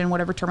definition,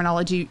 whatever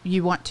terminology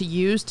you want to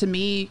use, to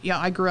me,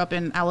 I grew up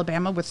in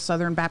Alabama with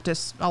Southern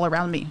Baptists all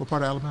around me. What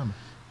part of Alabama?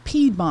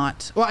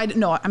 Piedmont. Well,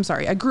 I'm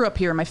sorry. I grew up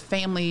here. My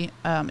family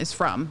is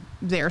from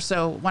there.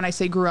 So when I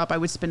say grew up, I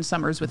would spend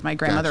summers with my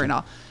grandmother and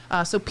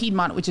all. So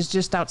Piedmont, which is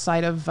just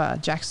outside of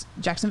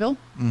Jacksonville.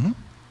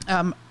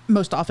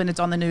 Most often it's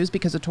on the news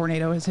because a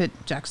tornado has hit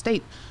Jack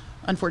State,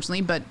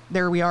 unfortunately. But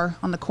there we are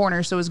on the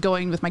corner. So I was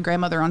going with my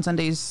grandmother on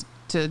Sundays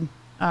to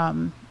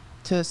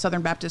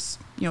Southern Baptist,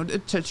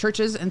 to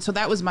churches. And so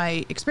that was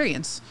my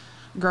experience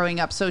growing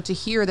up. So to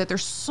hear that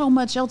there's so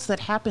much else that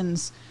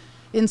happens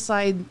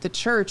inside the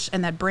church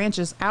and that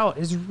branches out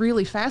is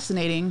really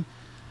fascinating.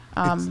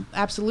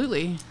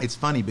 Absolutely. It's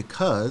funny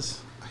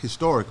because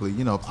historically,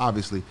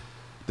 obviously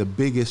the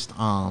biggest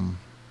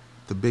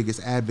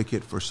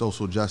advocate for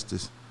social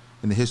justice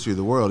in the history of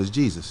the world is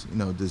Jesus.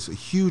 There's a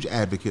huge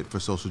advocate for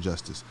social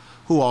justice,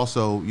 who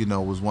also,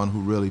 was one who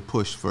really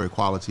pushed for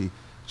equality,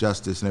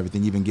 justice, and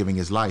everything, even giving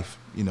his life,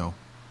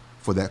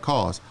 for that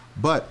cause.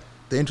 But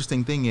the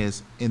interesting thing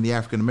is, in the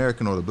African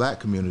American or the Black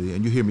community,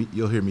 and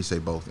you'll hear me say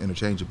both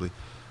interchangeably,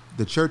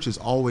 the church has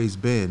always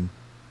been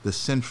the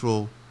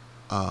central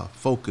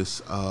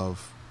focus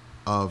of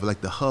like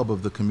the hub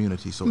of the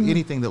community. So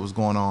anything that was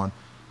going on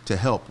to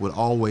help would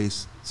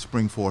always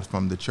spring forth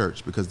from the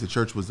church, because the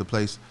church was the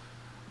place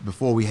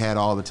before we had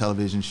all the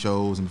television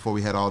shows and before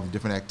we had all the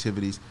different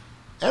activities.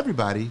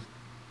 Everybody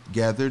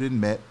gathered and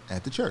met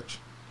at the church.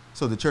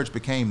 So the church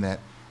became that,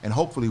 and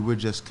hopefully we're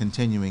just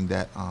continuing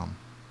that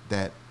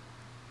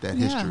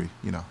history,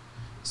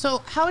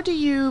 So how do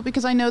you,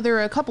 because I know there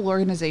are a couple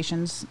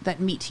organizations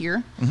that meet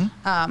here,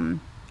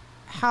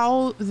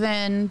 how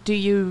then do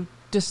you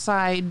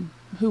decide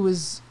who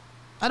is,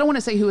 I don't want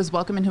to say who is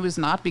welcome and who is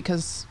not,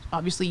 because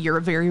obviously you're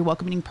a very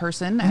welcoming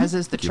person, as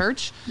is the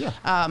church. Yeah.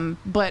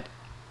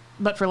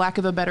 But for lack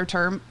of a better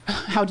term,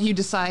 how do you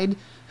decide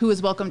who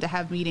is welcome to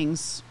have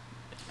meetings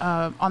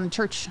on the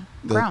church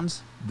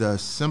grounds? The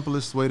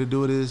simplest way to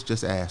do it is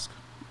just ask.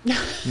 And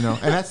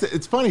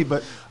it's funny,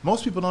 but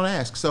most people don't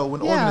ask. So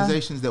when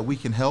organizations that we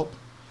can help,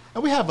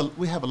 and we have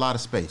a lot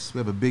of space, we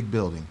have a big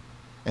building,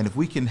 and if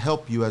we can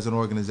help you as an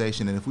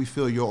organization, and if we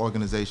feel your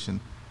organization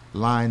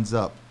lines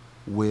up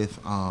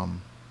with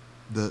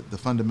the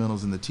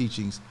fundamentals and the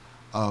teachings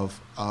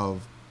of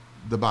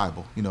the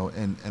Bible,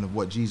 and of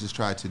what Jesus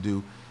tried to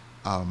do,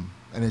 and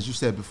as you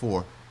said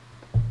before,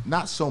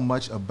 not so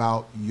much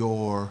about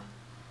your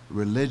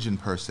religion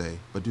per se,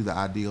 but do the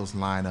ideals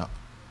line up?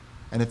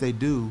 And if they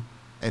do,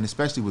 and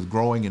especially with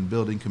growing and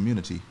building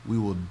community, we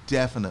will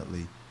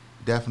definitely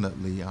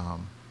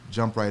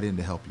jump right in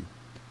to help you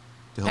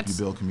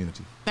build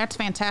community. That's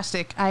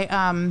fantastic.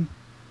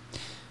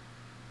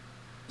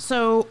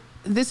 So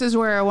this is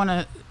where I want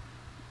to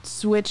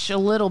switch a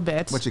little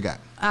bit. What you got?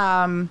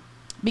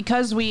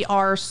 Because we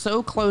are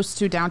so close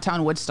to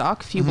downtown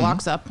Woodstock, a few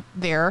blocks up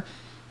there,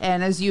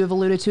 and as you have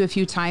alluded to a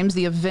few times,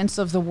 the events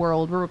of the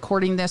world. We're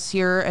recording this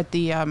here at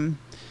the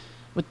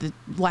with the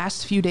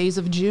last few days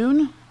of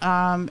June,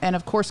 and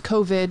of course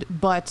COVID,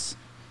 but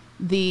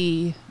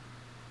the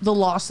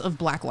loss of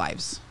Black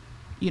lives,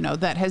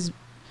 that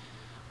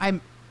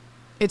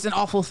it's an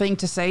awful thing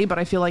to say, but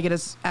I feel like it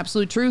is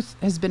absolute truth,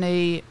 has been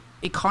a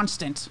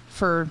constant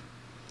for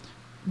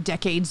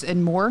decades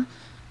and more,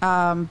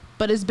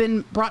 but has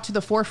been brought to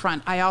the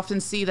forefront. I often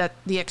see that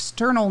the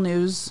external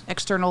news,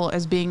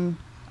 as being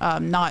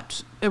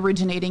not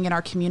originating in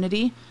our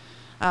community,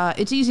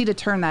 it's easy to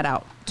tune that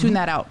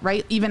out,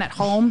 right? Even at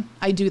home,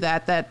 I do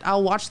that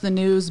I'll watch the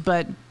news,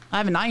 but I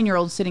have a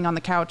 9-year-old sitting on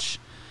the couch.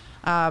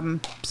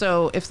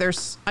 So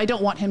I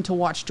don't want him to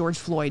watch George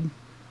Floyd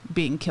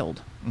being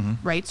killed,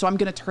 right? So I'm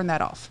going to turn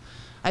that off.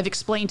 I've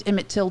explained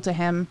Emmett Till to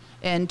him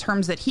in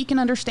terms that he can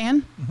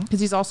understand, because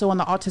he's also on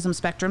the autism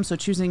spectrum. So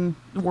choosing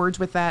words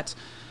with that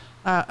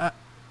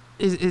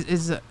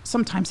is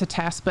sometimes a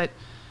task, but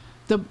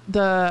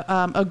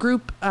a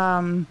group,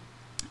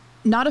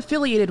 not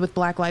affiliated with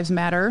Black Lives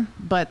Matter,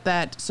 but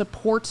that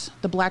support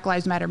the Black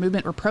Lives Matter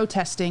movement, were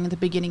protesting at the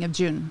beginning of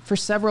June for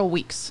several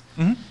weeks.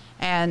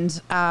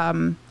 And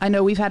I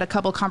know we've had a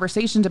couple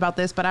conversations about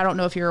this, but I don't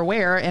know if you're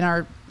aware,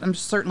 and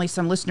certainly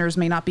some listeners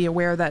may not be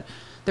aware, that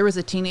there was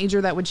a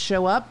teenager that would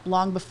show up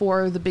long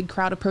before the big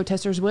crowd of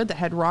protesters would, that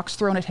had rocks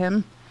thrown at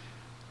him.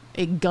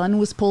 A gun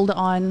was pulled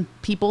on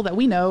people that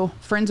we know.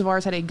 Friends of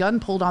ours had a gun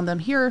pulled on them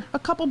here a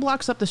couple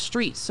blocks up the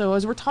street. So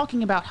as we're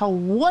talking about how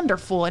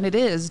wonderful, and it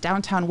is,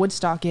 downtown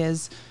Woodstock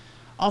is,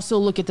 also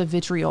look at the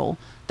vitriol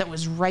that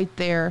was right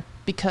there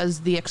because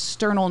the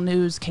external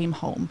news came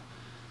home.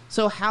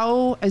 So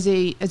how, as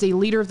a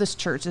leader of this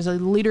church, as a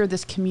leader of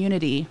this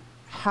community,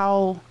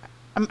 how,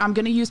 I'm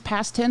going to use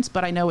past tense,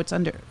 but I know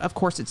of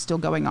course it's still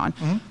going on.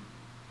 Mm-hmm.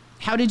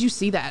 How did you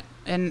see that?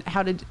 And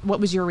what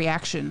was your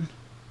reaction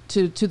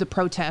to the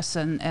protests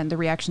and the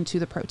reaction to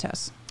the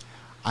protests?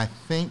 I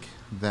think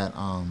that,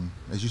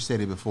 as you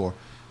stated before,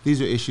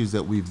 these are issues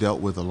that we've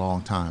dealt with a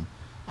long time.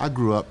 I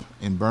grew up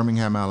in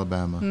Birmingham,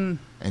 Alabama,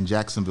 and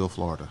Jacksonville,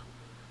 Florida.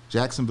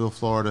 Jacksonville,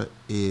 Florida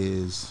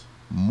is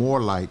more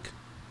like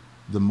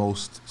the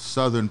most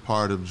southern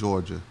part of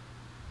Georgia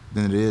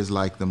than it is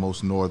like the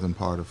most northern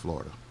part of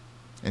Florida.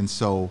 And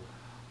so,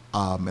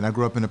 and I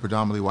grew up in a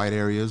predominantly white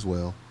area as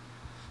well.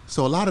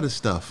 So a lot of the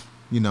stuff,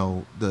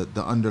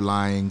 the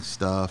underlying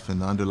stuff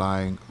and the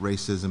underlying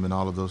racism and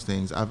all of those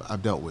things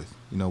I've dealt with,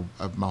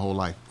 my whole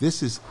life.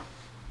 This is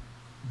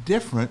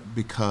different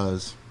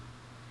because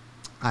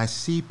I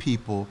see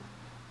people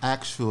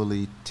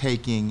actually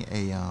taking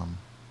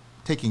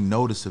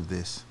notice of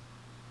this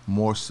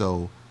more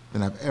so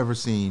than I've ever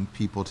seen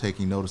people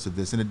taking notice of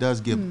this, and it does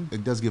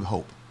give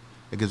hope.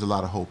 It gives a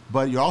lot of hope.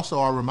 But you also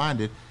are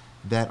reminded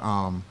that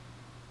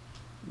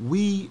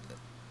we,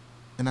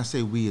 and I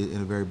say we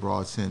in a very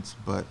broad sense,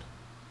 but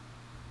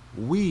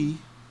we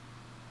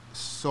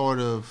sort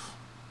of,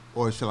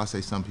 or shall I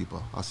say some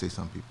people? I'll say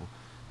some people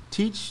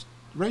teach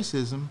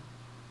racism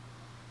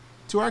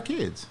to our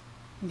kids.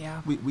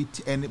 Yeah.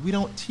 And we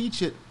don't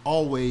teach it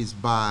always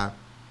by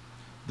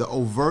the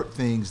overt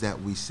things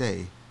that we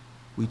say.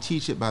 We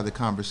teach it by the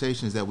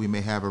conversations that we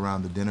may have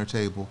around the dinner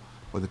table,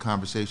 or the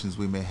conversations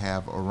we may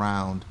have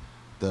around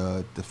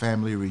the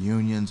family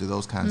reunions or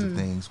those kinds of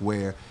things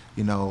where,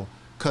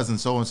 cousin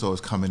so-and-so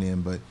is coming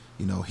in, but,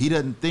 he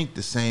doesn't think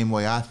the same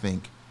way I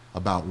think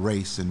about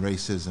race and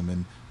racism,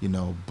 and,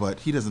 but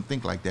he doesn't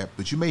think like that.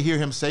 But you may hear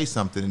him say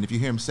something, and if you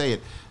hear him say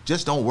it,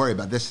 just don't worry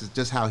about it. This is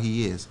just how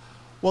he is.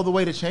 Well, the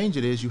way to change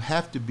it is you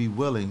have to be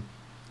willing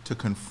to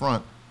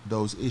confront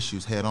those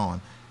issues head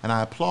on. And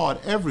I applaud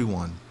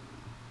everyone,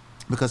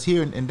 because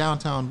here in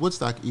downtown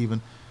Woodstock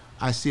even,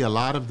 I see a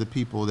lot of the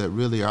people that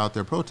really are out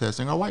there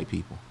protesting are white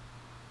people.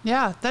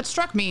 Yeah, that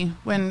struck me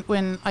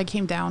when I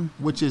came down.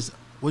 Which is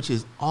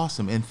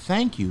awesome, and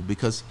thank you,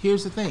 because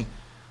here's the thing.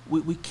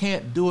 We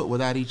can't do it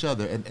without each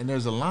other. And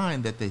there's a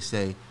line that they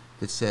say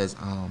that says,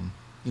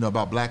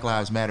 about Black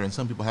Lives Matter, and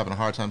some people having a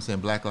hard time saying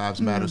Black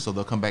Lives Matter, so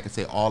they'll come back and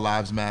say all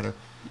lives matter.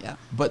 Yeah.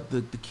 But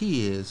the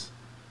key is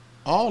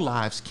all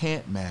lives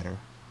can't matter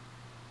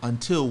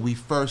until we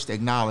first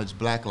acknowledge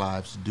Black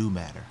lives do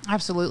matter.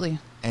 Absolutely.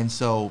 And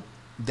so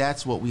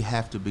that's what we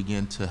have to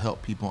begin to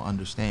help people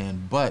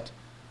understand. But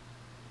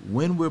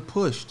when we're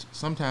pushed,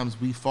 sometimes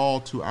we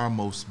fall to our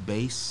most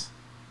base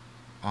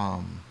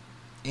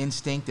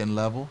instinct and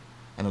level,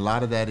 and a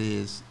lot of that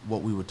is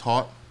what we were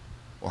taught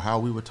or how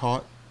we were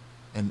taught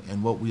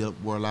and what we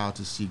were allowed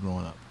to see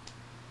growing up.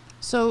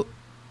 So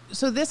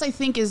this, I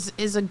think,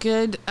 is a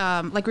good,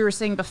 like we were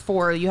saying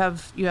before, you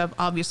have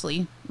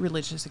obviously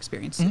religious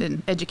experience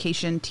in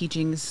education,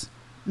 teachings,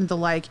 and the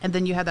like, and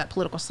then you have that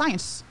political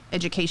science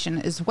education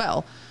as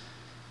well.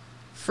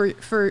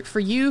 For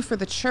you, for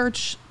the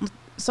church,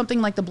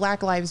 something like the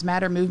Black Lives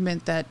Matter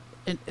movement, that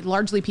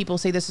largely people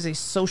say this is a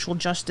social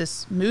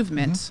justice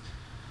movement.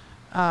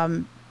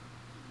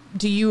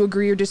 Do you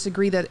agree or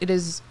disagree that it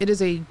is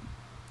a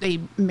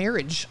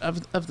marriage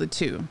of the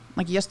two?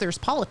 Like, yes, there's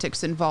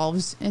politics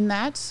involved in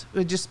that,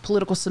 just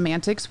political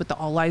semantics with the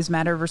all lives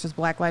matter versus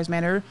Black lives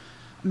matter.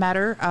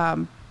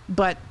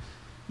 But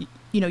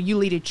you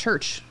lead a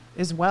church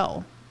as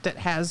well that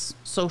has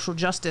social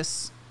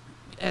justice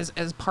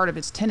as part of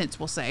its tenets,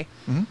 we'll say.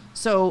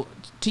 So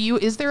to you,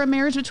 is there a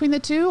marriage between the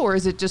two, or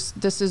is it just,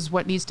 this is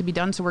what needs to be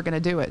done, so we're going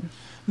to do it?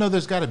 No,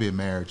 there's got to be a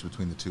marriage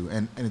between the two.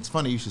 And it's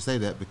funny you should say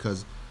that,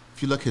 because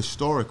if you look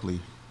historically,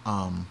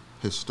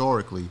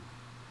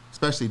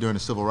 especially during the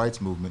civil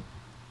rights movement,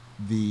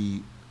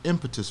 the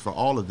impetus for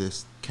all of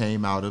this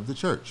came out of the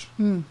church,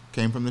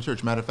 came from the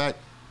church. Matter of fact,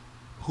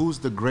 who's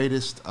the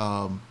greatest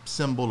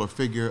symbol or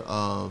figure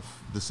of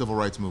the civil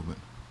rights movement?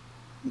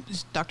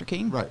 Dr.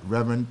 King. Right,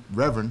 Reverend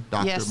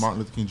Dr. Martin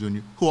Luther King Jr.,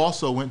 who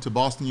also went to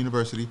Boston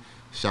University,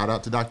 shout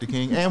out to Dr.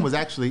 King, and was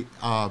actually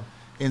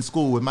in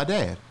school with my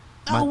dad.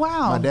 Oh,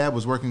 wow. My dad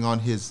was working on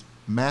his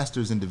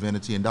master's in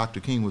divinity, and Dr.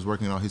 King was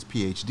working on his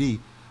PhD,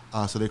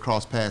 so they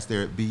crossed paths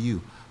there at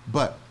BU.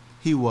 But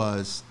he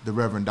was the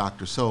Reverend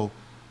Doctor. So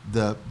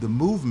the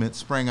movement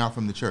sprang out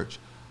from the church.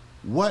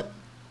 What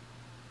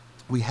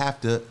we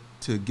have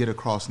to get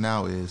across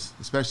now is,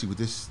 especially with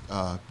this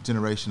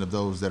generation of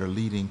those that are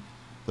leading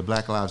the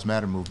Black Lives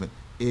Matter movement,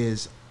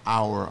 is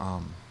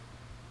our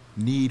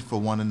need for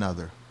one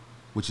another.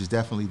 which is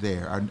definitely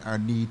there. Our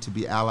need to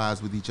be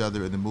allies with each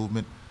other in the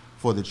movement,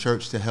 for the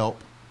church to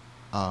help,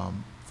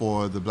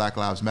 for the Black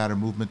Lives Matter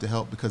movement to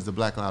help, because the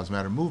Black Lives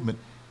Matter movement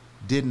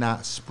did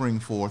not spring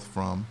forth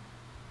from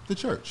the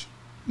church.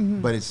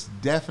 Mm-hmm. But it's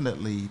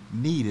definitely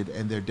needed,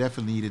 and they're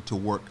definitely needed to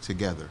work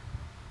together,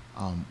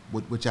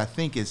 which I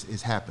think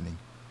is happening.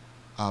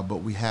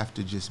 But we have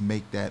to just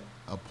make that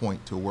a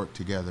point to work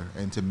together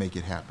and to make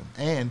it happen.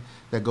 And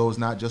that goes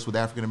not just with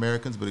African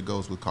Americans, but it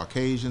goes with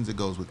Caucasians, it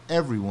goes with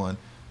everyone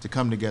to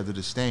come together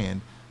to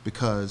stand,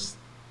 because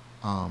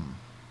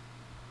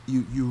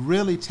you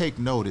really take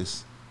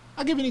notice.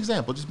 I'll give you an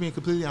example, just being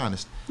completely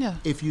honest. Yeah.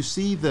 If you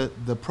see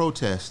the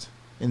protest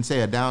in,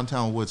 say, a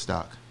downtown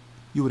Woodstock,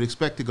 you would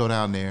expect to go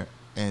down there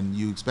and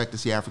you expect to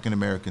see African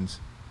Americans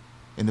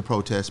in the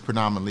protest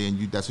predominantly,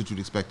 and that's what you'd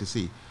expect to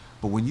see.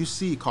 But when you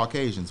see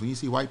Caucasians, when you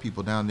see white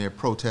people down there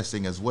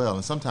protesting as well,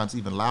 and sometimes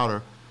even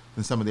louder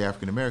than some of the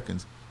African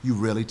Americans, you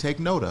really take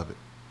note of it.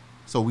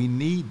 So we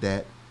need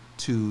that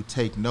to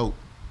take note,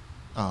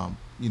 of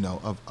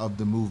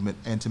the movement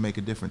and to make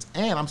a difference.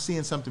 And I'm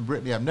seeing something,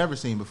 Brittany, I've never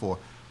seen before.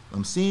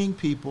 I'm seeing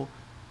people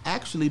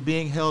actually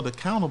being held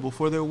accountable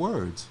for their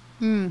words.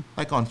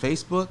 Like on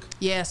Facebook.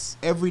 Yes.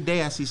 Every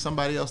day I see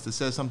somebody else that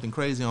says something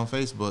crazy on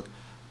Facebook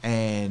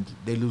and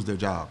they lose their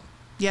job.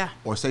 Yeah.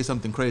 Or say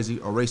something crazy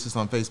or racist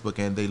on Facebook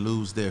and they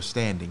lose their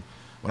standing.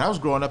 When I was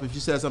growing up, if you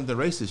said something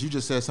racist, you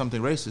just said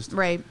something racist,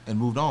 right, and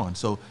moved on.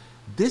 So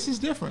this is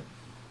different.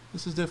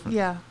 This is different.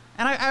 Yeah.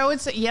 And I would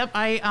say, yep,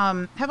 I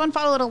have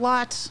unfollowed a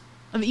lot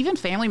of even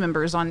family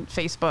members on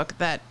Facebook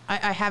that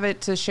I have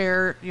it to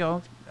share,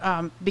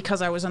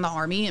 because I was in the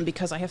Army and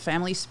because I have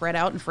family spread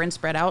out and friends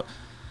spread out.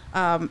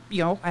 I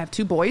have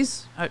 2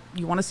 boys.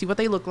 You want to see what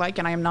they look like,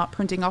 and I am not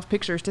printing off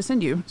pictures to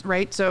send you,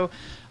 right? So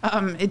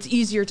it's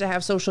easier to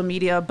have social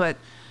media, but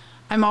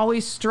I'm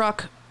always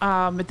struck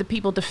at the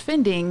people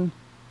defending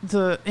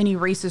any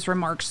racist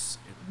remarks,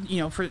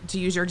 to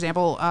use your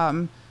example,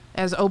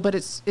 but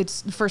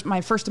it's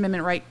my First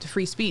Amendment right to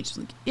free speech.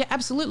 Like, yeah,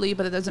 absolutely,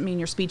 but it doesn't mean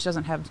your speech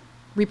doesn't have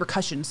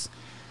repercussions.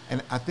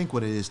 And I think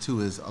what it is, too,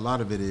 is a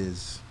lot of it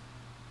is,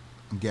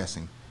 I'm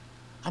guessing,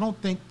 I don't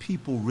think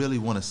people really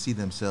want to see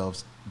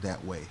themselves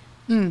that way.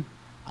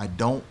 I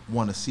don't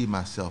want to see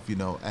myself,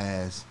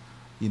 as,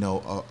 a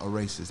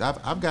racist.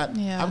 I've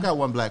got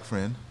one black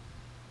friend,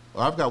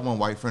 or I've got one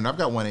white friend, I've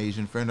got one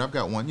Asian friend, I've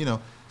got one,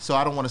 so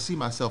I don't want to see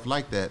myself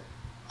like that.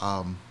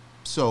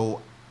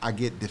 So I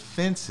get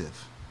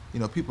defensive.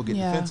 People get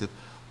defensive.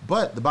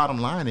 But the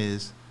bottom line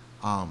is,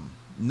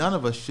 none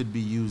of us should be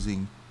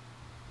using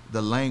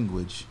the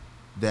language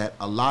that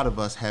a lot of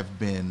us have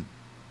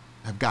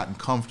gotten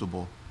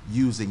comfortable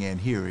using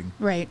and hearing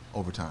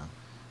over time.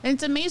 And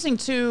it's amazing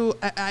too.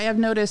 I have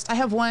noticed. I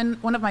have one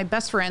of my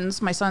best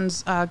friends, my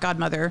son's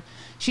godmother.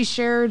 She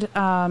shared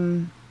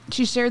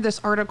this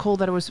article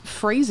that it was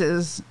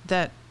phrases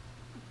that,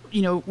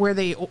 where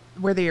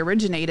they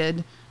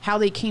originated, how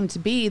they came to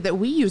be, that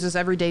we use as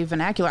everyday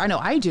vernacular. I know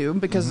I do,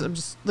 because I'm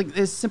just like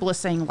as simple as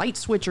saying light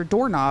switch or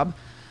doorknob.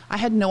 I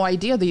had no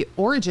idea the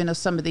origin of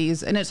some of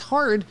these, and it's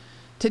hard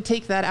to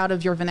take that out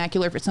of your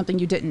vernacular if it's something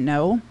you didn't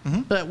know.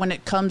 But when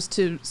it comes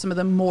to some of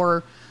the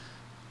more,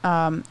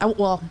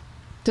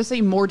 to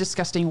say more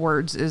disgusting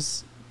words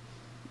is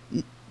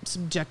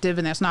subjective,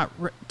 and that's not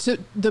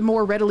the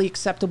more readily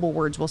acceptable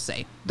words we'll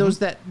say. Those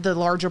that the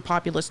larger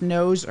populace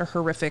knows are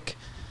horrific,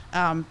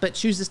 but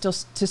chooses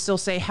to still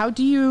say. How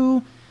do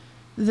you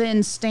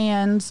then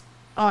stand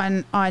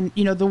on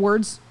the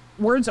words?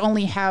 Words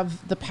only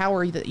have the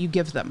power that you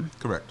give them.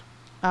 Correct.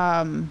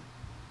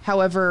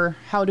 However,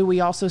 how do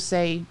we also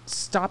say,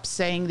 stop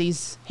saying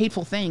these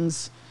hateful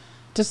things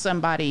to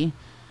somebody?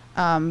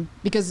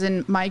 Because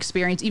in my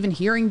experience, even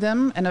hearing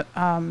them, and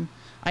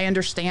I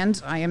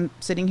understand, I am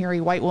sitting here a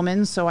white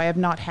woman, so I have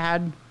not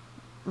had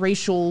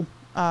racial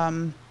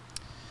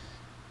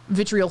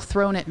vitriol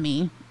thrown at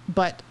me,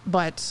 but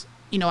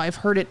I've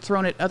heard it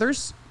thrown at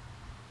others,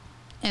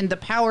 and the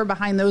power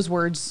behind those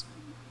words,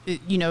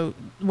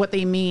 what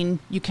they mean,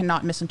 you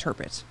cannot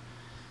misinterpret.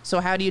 So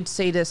how do you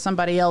say to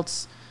somebody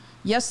else,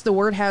 yes, the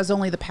word has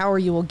only the power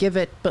you will give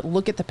it, but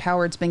look at the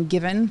power it's been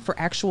given for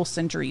actual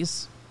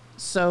centuries.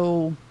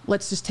 So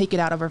let's just take it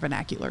out of our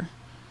vernacular.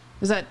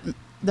 That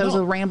was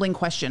a rambling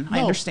question.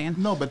 I understand.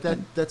 No, but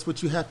that's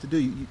what you have to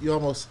do. You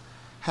almost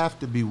have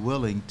to be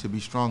willing to be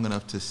strong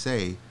enough to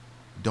say,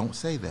 don't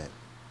say that.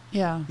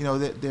 Yeah.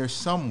 There's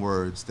some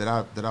words that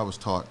I was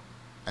taught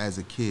as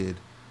a kid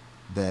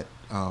that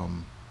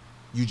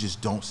you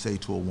just don't say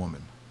to a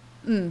woman.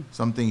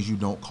 Some things you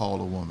don't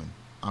call a woman.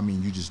 I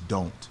mean, you just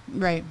don't.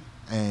 Right.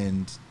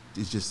 And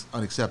it's just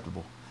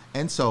unacceptable.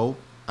 And so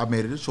I've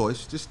made it a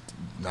choice just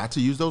not to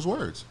use those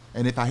words.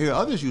 And if I hear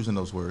others using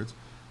those words,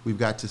 we've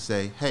got to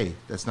say, hey,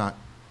 that's not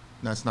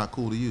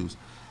cool to use.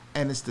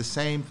 And it's the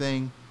same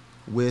thing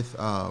with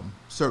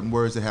certain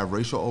words that have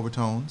racial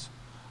overtones.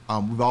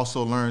 We've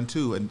also learned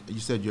too, and you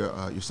said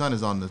your son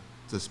is on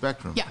the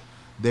spectrum. Yeah.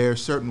 There are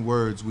certain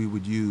words we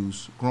would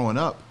use growing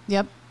up.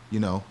 Yep.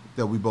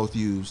 That we both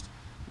used.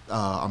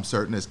 I'm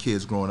certain as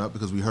kids growing up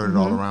because we heard it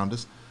all around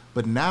us.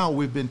 But now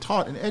we've been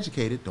taught and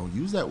educated, don't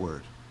use that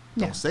word.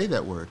 Don't Yeah. say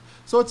that word.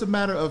 So it's a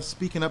matter of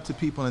speaking up to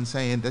people and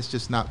saying that's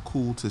just not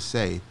cool to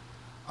say.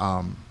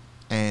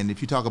 And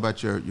if you talk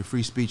about your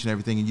free speech and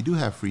everything, and you do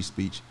have free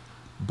speech,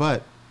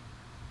 but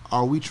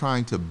are we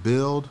trying to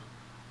build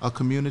a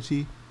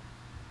community,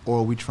 or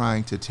are we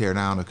trying to tear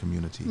down a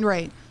community?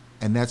 Right.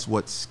 And that's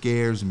what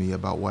scares me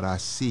about what I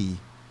see,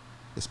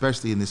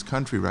 especially in this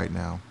country right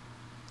now.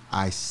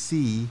 I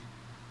see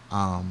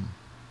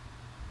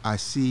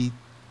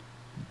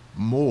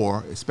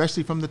more,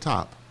 especially from the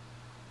top,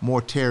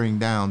 more tearing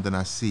down than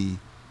I see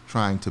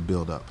trying to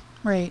build up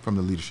Right. from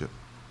the leadership.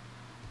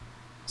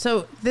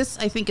 So this,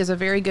 I think, is a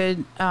very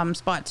good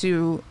spot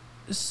to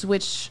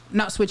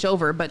not switch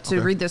over, but to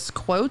Okay. read this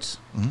quote.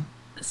 Mm-hmm.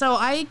 So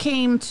I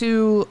came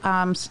to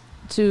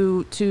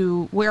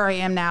where I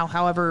am now,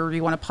 however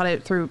you want to put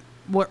it, through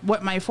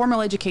what my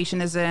formal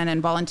education is in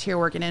and volunteer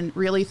work, and then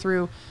really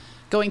through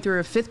going through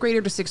a 5th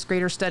grader to 6th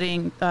grader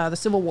studying the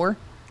Civil War.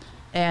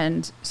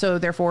 And so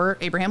therefore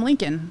Abraham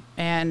Lincoln,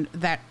 and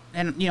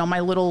my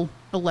little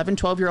 11,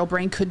 12-year-old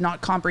brain could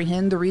not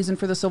comprehend the reason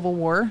for the Civil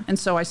War. And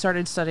so I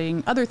started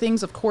studying other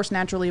things. Of course,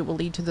 naturally, it will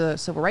lead to the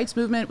Civil Rights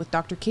Movement with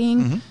Dr.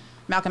 King,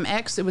 Malcolm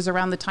X. It was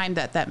around the time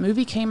that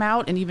movie came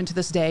out. And even to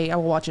this day, I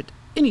will watch it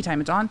anytime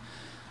it's on.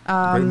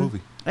 Great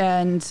movie.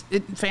 And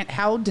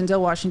how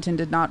Denzel Washington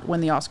did not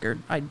win the Oscar,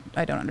 I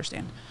don't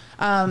understand.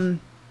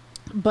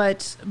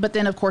 But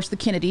then, of course, the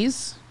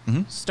Kennedys,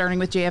 starting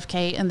with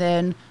JFK, and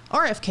then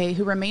RFK,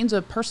 who remains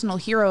a personal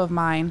hero of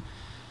mine.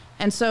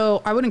 And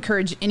so I would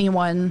encourage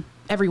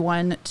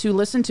everyone to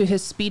listen to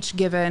his speech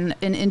given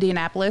in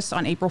Indianapolis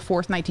on April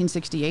 4th,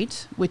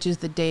 1968, which is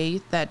the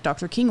day that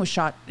Dr. King was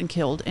shot and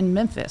killed in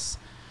Memphis.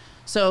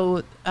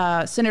 So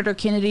Senator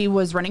Kennedy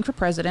was running for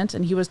president,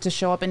 and he was to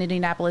show up in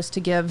Indianapolis to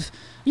give,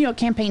 a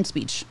campaign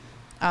speech.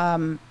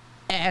 And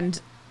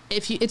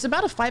it's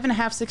about a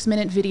 5.5, 6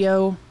 minute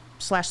video /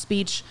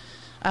 speech.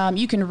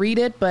 You can read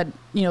it, but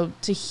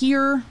to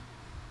hear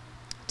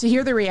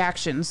the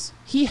reactions,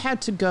 he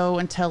had to go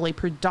and tell a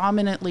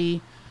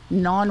predominantly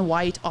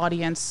non-white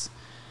audience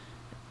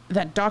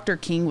that Dr.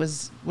 King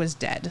was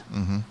dead.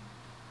 Mm-hmm.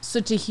 So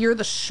to hear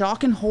the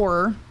shock and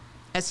horror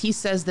as he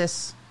says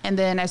this, and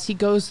then as he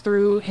goes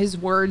through his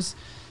words,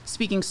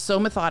 speaking so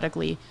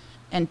methodically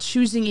and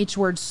choosing each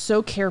word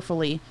so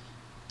carefully,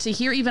 to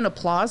hear even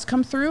applause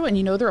come through, and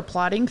they're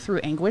applauding through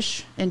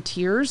anguish and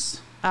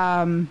tears.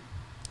 And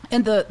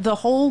the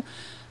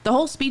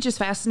whole speech is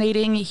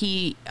fascinating.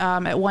 He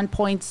at one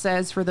point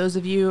says, for those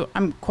of you,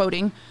 I'm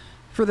quoting,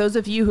 "For those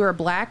of you who are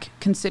black,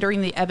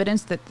 considering the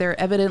evidence that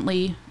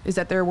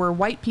there were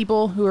white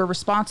people who are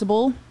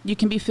responsible, you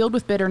can be filled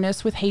with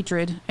bitterness, with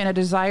hatred, and a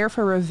desire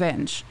for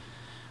revenge.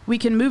 We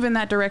can move in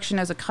that direction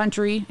as a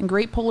country in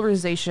great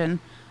polarization,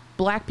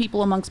 black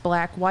people amongst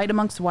black, white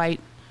amongst white,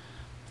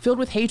 filled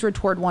with hatred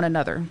toward one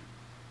another."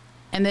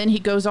 And then he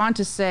goes on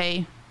to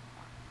say,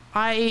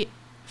 "I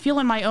feel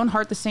in my own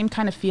heart the same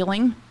kind of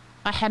feeling.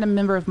 I had a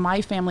member of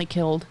my family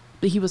killed,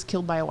 but he was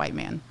killed by a white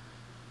man."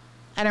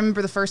 And I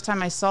remember the first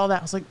time I saw that,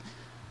 I was like,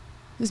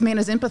 this man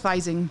is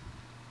empathizing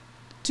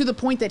to the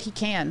point that he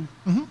can,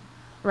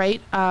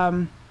 right?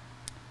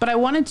 But I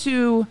wanted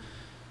to,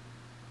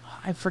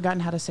 I've forgotten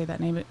how to say that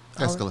name.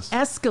 Aeschylus.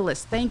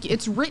 Aeschylus, thank you.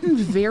 It's written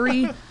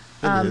very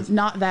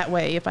not that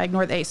way if I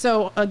ignore the A.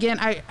 So again,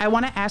 I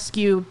want to ask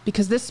you,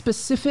 because this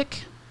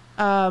specific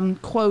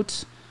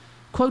quote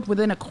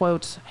within a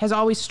quote has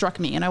always struck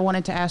me, and I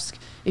wanted to ask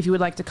if you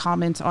would like to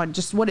comment on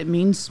just what it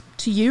means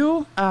to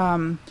you,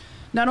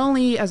 not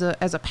only as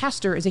a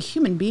pastor, as a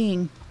human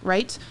being,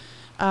 right?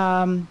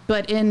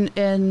 But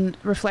in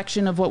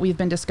reflection of what we've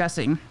been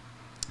discussing.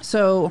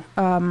 So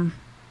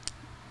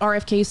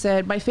RFK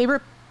said, "My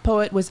favorite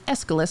poet was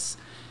Aeschylus.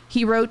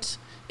 He wrote,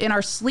 'In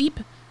our sleep,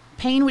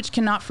 pain which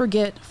cannot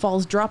forget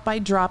falls drop by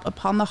drop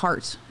upon the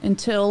heart,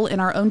 until in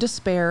our own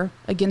despair,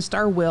 against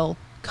our will,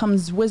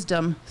 comes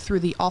wisdom through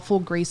the awful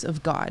grace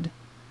of God.'"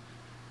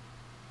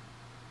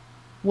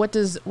 What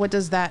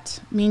does that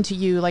mean to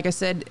you? Like I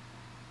said,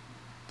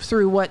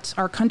 through what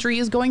our country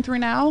is going through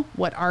now,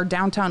 what our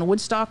downtown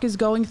Woodstock is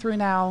going through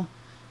now,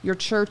 your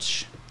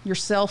church,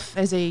 yourself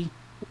as a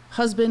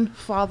husband,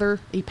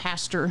 father, a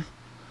pastor.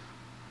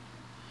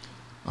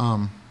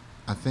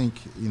 I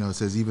think, it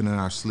says, even in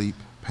our sleep,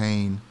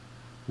 pain,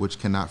 which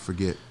cannot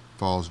forget,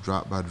 falls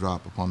drop by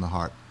drop upon the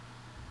heart.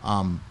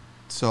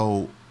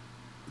 So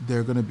there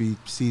are going to be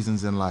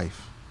seasons in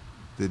life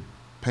that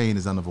pain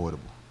is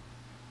unavoidable.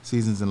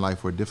 Seasons in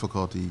life where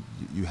difficulty,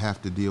 you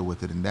have to deal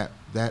with it. And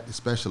that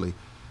especially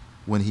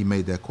when he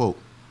made that quote,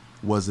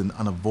 was an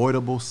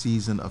unavoidable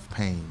season of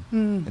pain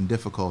and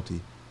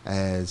difficulty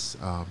as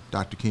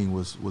Dr. King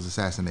was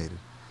assassinated.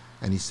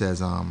 And he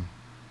says,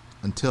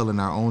 until in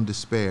our own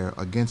despair,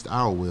 against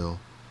our will,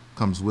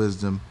 comes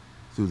wisdom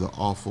through the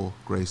awful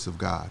grace of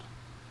God.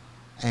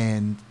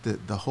 And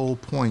the whole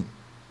point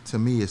to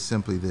me is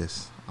simply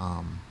this.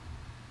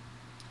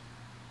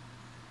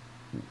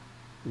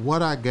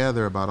 What I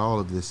gather about all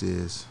of this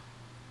is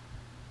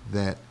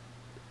that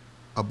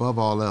above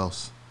all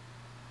else,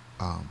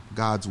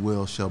 God's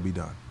will shall be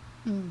done.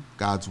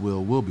 God's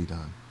will be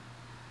done.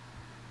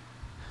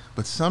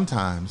 But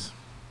sometimes,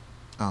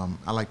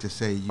 I like to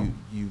say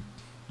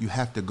you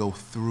have to go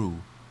through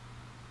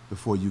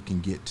before you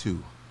can get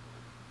to.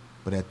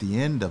 But at the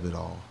end of it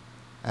all,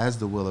 as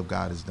the will of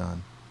God is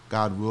done,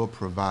 God will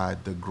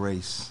provide the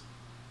grace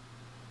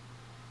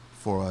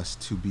for us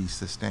to be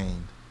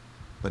sustained.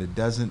 But it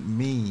doesn't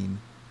mean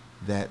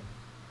that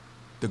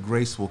the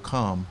grace will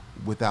come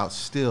without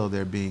still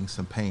there being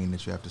some pain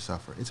that you have to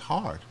suffer. It's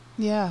hard.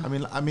 Yeah.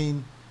 I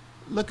mean,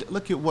 look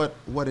at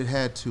what it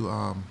had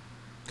to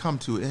come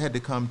to. It had to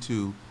come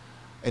to,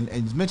 and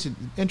you mentioned,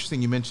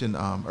 interesting. You mentioned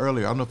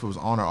earlier. I don't know if it was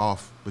on or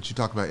off, but you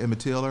talked about Emmett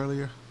Till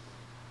earlier.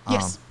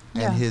 Yes.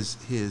 And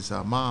his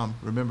mom.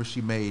 Remember, she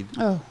made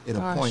it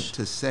a point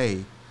to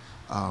say,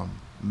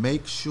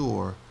 make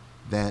sure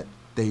that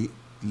they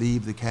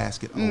leave the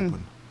casket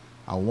open.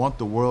 I want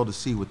the world to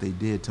see what they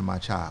did to my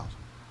child.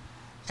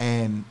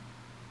 And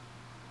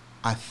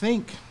I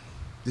think,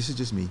 this is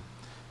just me,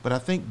 but I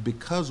think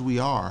because we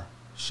are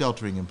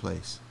sheltering in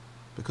place,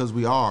 because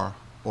we are,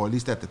 or at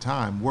least at the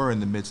time, we're in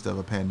the midst of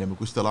a pandemic.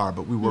 We still are,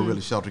 but we were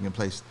really sheltering in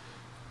place.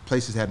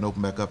 Places hadn't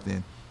opened back up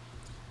then.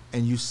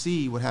 And you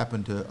see what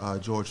happened to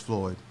George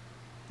Floyd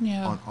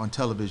on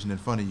television in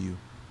front of you.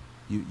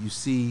 You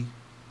see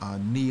a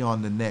knee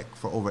on the neck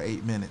for over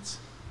 8 minutes.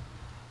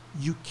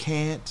 You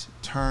can't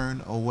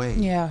turn away.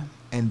 Yeah.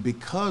 And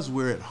because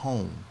we're at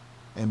home,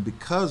 and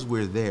because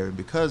we're there, and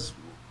because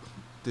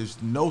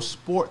there's no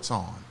sports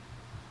on,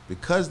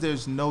 because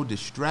there's no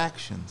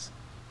distractions,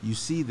 you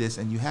see this,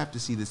 and you have to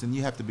see this, and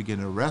you have to begin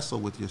to wrestle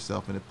with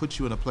yourself, and it puts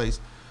you in a place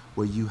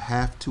where you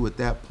have to, at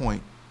that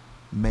point,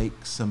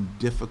 make some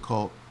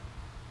difficult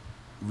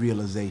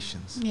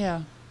realizations.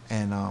 Yeah.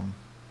 And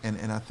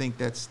I think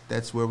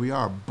that's where we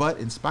are. But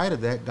in spite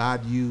of that,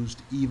 God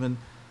used even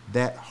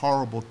that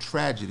horrible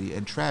tragedy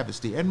and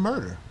travesty and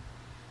murder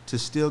to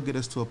still get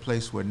us to a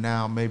place where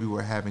now maybe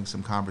we're having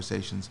some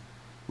conversations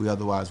we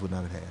otherwise would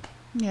not have had.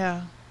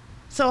 Yeah.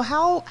 So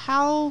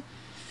how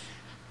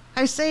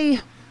I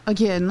say,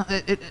 again,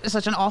 it's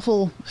such an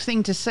awful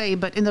thing to say,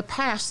 but in the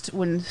past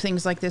when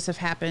things like this have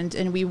happened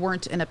and we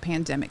weren't in a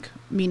pandemic,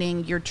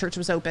 meaning your church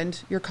was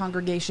opened, your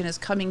congregation is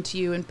coming to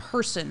you in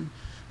person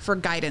for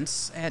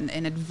guidance and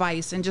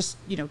advice and just,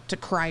 to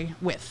cry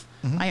with,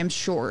 I am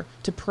sure,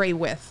 to pray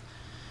with.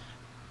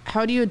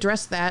 How do you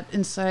address that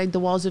inside the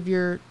walls of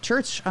your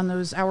church on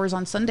those hours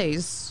on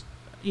Sundays,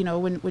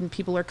 when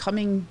people are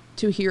coming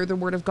to hear the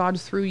word of God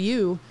through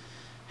you?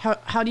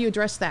 How do you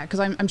address that? Because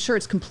I'm sure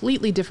it's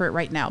completely different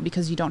right now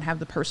because you don't have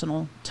the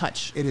personal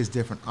touch. It is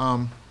different.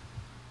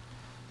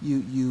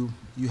 You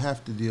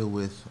have to deal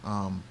with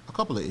a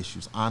couple of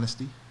issues.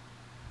 Honesty,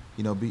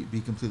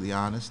 be completely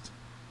honest.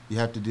 You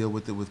have to deal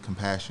with it with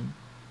compassion.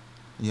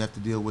 You have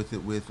to deal with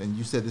it with, and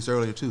you said this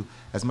earlier too,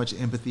 as much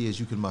empathy as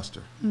you can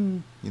muster.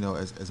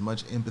 As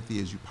much empathy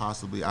as you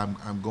possibly.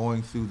 I'm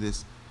going through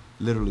this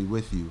literally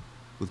with you,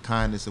 with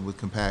kindness and with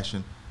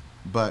compassion,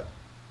 but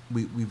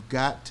we've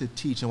got to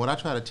teach. And what I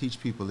try to teach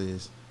people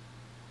is,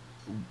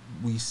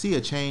 we see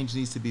a change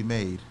needs to be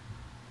made.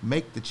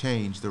 Make the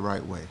change the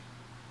right way.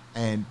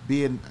 And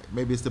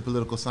maybe it's the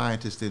political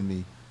scientist in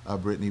me,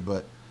 Brittany,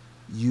 but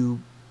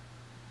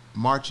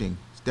marching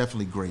is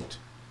definitely great.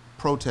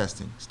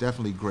 Protesting is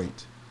definitely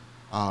great.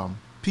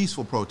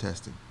 Peaceful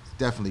protesting is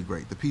definitely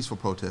great. The peaceful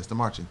protest, the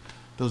marching,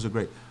 those are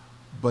great.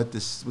 But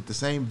with the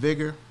same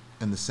vigor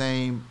and the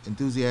same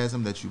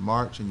enthusiasm that you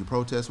march and you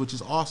protest, which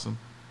is awesome,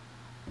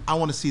 I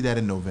want to see that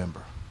in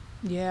November.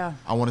 Yeah.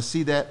 I want to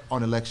see that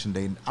on election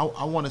day.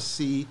 I want to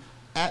see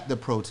at the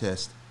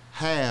protest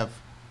have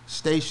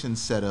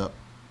stations set up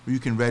where you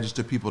can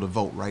register people to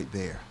vote right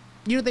there.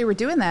 They were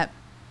doing that,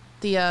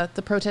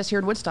 the protest here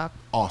in Woodstock.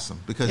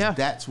 Awesome, because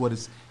that's what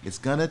it's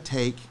going to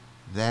take,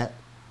 that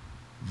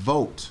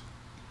vote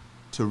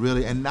to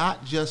really, and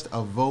not just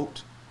a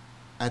vote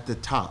at the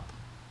top,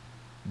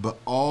 but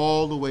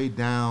all the way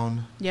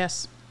down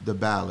the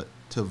ballot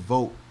to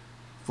vote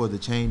for the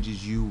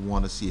changes you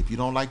want to see. If you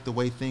don't like the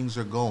way things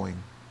are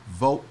going,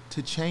 vote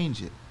to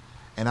change it.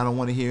 And I don't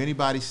want to hear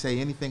anybody say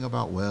anything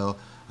about, well,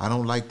 I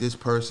don't like this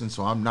person,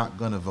 so I'm not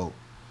going to vote.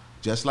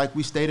 Just like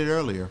we stated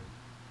earlier,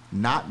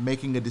 not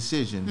making a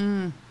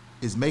decision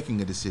is making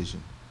a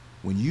decision.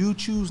 When you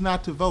choose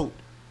not to vote,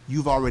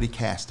 you've already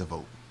cast a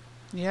vote.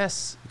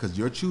 Yes. Because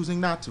your choosing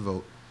not to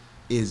vote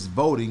is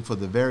voting for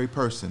the very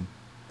person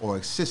or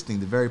assisting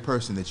the very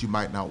person that you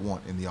might not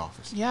want in the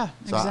office. Yeah,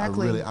 so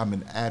exactly. I'm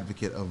an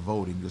advocate of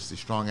voting, just a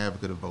strong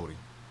advocate of voting.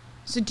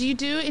 So do you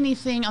do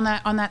anything on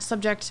that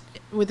subject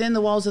within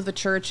the walls of the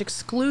church,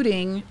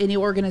 excluding any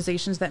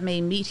organizations that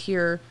may meet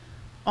here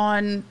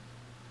on,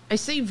 I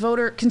say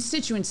voter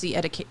constituency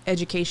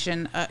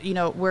education,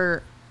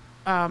 where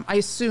I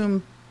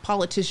assume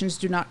politicians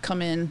do not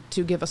come in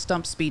to give a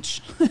stump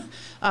speech,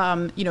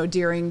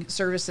 during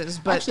services.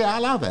 But actually, I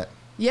allow that.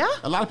 Yeah?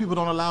 A lot of people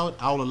don't allow it.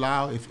 I'll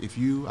allow,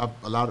 I've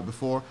allowed it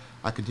before.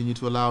 I continue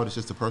to allow it. It's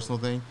just a personal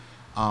thing.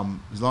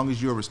 As long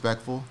as you're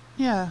respectful.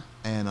 Yeah.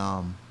 And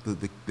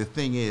the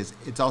thing is,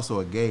 it's also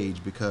a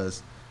gauge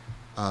because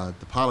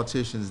the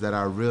politicians that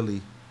are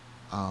really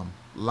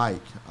I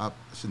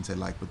shouldn't say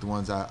like, but the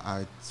ones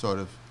I sort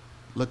of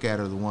look at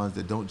are the ones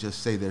that don't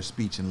just say their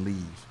speech and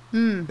leave.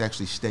 They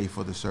actually stay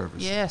for the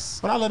service. Yes.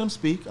 But I let them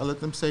speak. I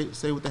let them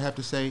say what they have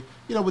to say,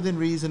 within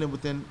reason and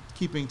within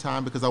keeping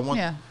time, because I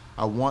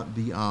want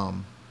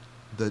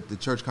the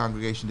church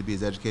congregation to be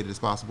as educated as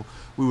possible.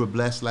 We were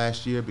blessed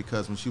last year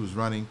because when she was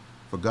running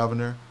for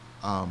governor,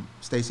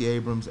 Stacey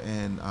Abrams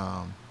and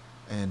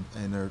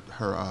her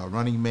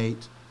running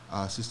mate,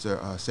 Sister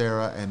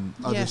Sarah, and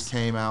others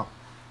came out,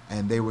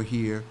 and they were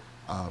here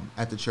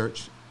at the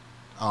church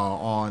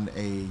on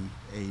a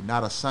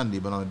not a Sunday,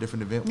 but on a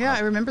different event. Yeah, I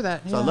remember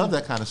that. So I love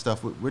that kind of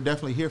stuff. We're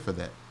definitely here for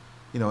that,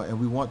 and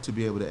we want to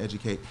be able to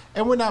educate.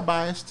 And we're not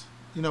biased.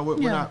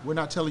 We're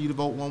not telling you to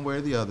vote one way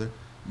or the other.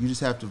 You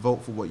just have to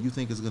vote for what you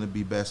think is going to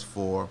be best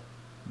for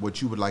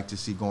what you would like to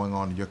see going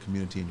on in your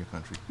community and your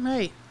country.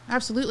 Right.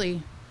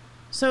 Absolutely.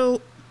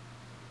 So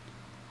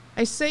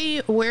I say,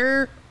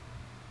 where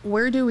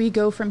do we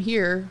go from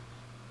here?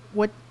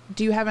 What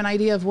do you have an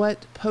idea of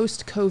what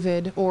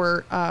post-COVID,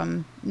 or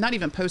not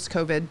even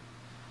post-COVID,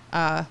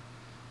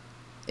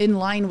 in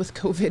line with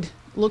COVID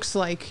looks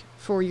like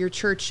for your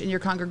church and your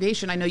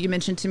congregation? I know you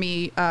mentioned to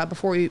me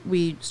before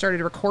we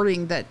started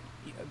recording that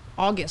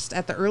August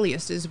at the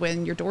earliest is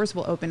when your doors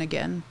will open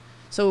again.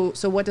 So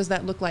what does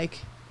that look like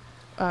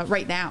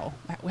right now?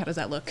 How does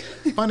that look?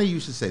 Funny you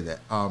should say that.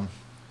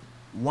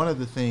 One of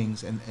the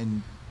things, and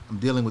I'm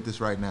dealing with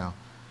this right now,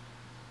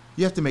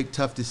 you have to make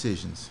tough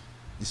decisions,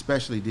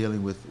 especially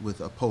dealing with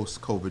a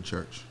post-COVID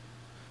church.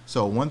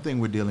 So one thing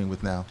we're dealing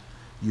with now,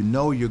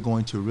 you're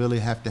going to really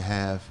have to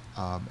have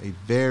a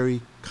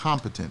very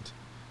competent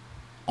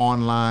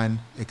online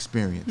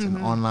experience and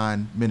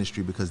online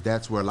ministry, because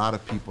that's where a lot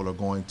of people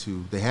are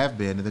they have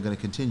been, and they're going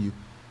to continue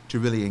to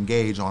really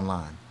engage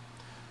online.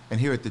 And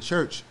here at the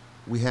church,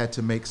 we had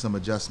to make some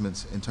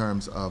adjustments in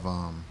terms of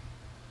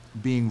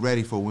being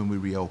ready for when we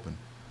reopen.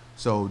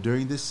 So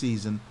during this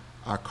season,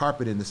 our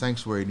carpet in the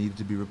sanctuary needed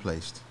to be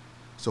replaced.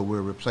 So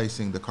we're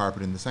replacing the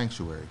carpet in the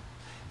sanctuary.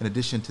 In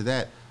addition to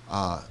that,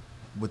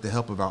 with the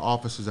help of our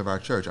officers of our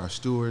church, our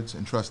stewards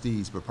and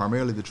trustees, but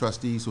primarily the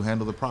trustees who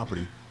handle the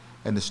property,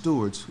 and the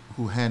stewards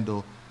who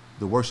handle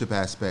the worship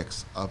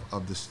aspects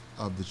of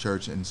the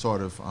church, and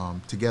sort of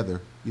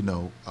together,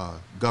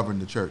 govern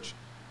the church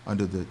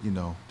under the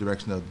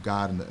direction of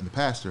God and the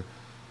pastor,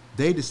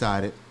 they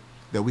decided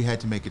that we had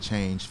to make a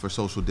change for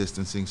social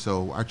distancing.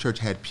 So our church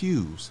had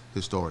pews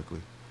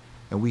historically,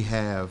 and we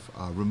have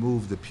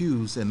removed the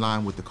pews in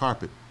line with the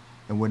carpet,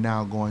 and we're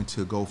now going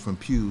to go from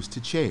pews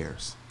to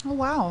chairs. Oh,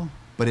 wow.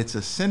 But it's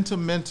a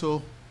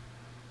sentimental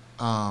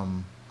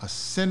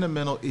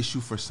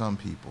issue for some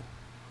people,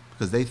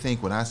 because they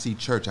think when I see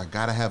church, I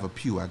gotta have a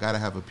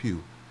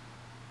pew.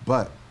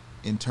 But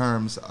in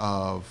terms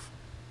of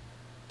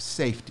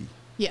safety,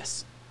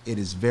 yes, it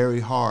is very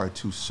hard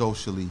to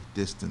social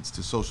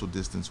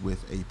distance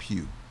with a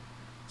pew.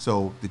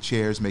 So the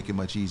chairs make it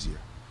much easier.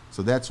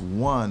 So that's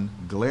one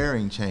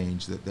glaring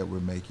change that we're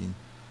making,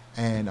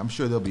 and I'm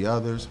sure there'll be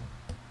others,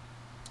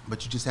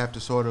 but you just have to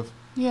sort of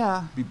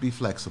be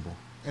flexible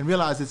and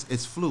realize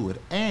it's fluid.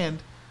 And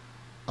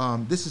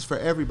this is for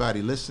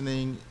everybody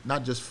listening,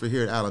 not just for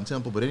here at Allen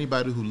Temple, but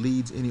anybody who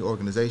leads any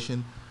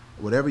organization.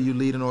 Whatever you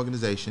lead an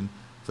organization,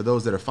 for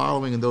those that are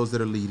following and those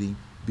that are leading,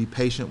 be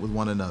patient with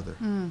one another,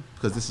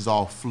 because this is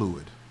all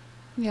fluid.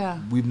 Yeah.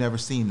 We've never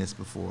seen this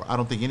before. I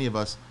don't think any of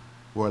us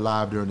were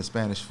alive during the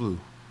Spanish flu.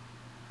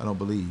 I don't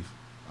believe.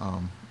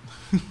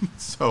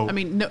 So I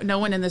mean, no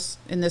one in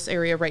this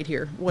area right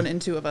here, 1 and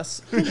 2 of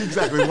us.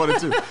 Exactly, 1 and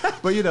 2.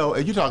 But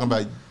and you're talking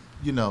about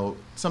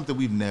something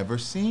we've never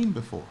seen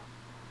before.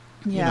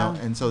 Yeah.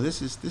 And so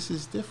this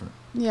is different.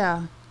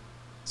 Yeah.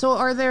 So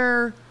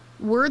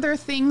were there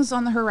things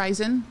on the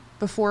horizon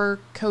before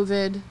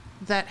COVID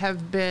that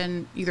have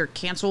been either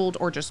canceled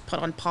or just put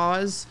on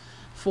pause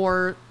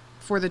for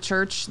the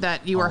church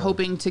that you are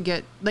hoping to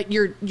get, like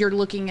you're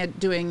looking at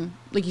doing,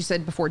 like you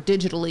said before,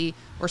 digitally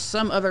or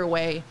some other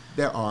way?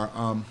 There are.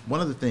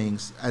 One of the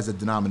things, as a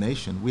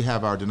denomination, we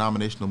have our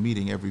denominational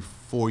meeting every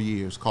 4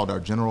 years called our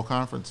General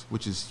Conference,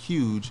 which is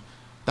huge.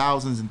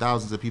 Thousands and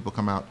thousands of people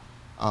come out,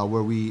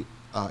 where we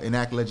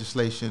enact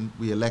legislation,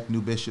 we elect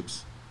new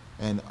bishops,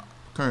 and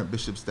current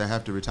bishops that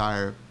have to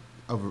retire,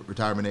 of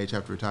retirement age,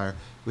 have to retire.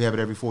 We have it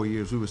every 4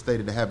 years. We were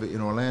slated to have it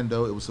in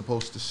Orlando. It was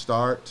supposed to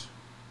start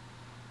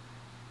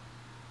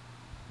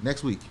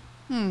next week.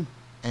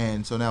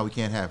 And so now we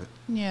can't have it.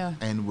 Yeah.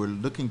 And we're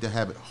looking to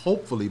have it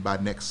hopefully by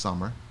next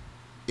summer,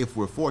 if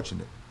we're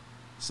fortunate.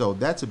 So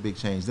that's a big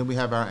change. Then we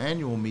have our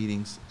annual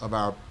meetings of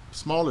our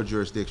smaller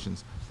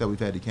jurisdictions that we've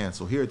had to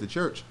cancel. Here at the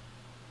church,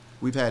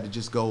 we've had to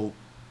just go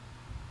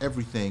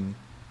everything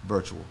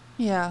virtual.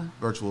 Yeah.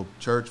 Virtual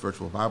church,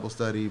 virtual Bible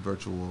study,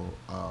 virtual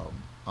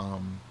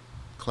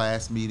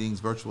class meetings,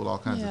 virtual all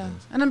kinds of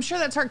things. And I'm sure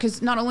that's hard,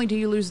 because not only do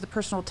you lose the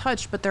personal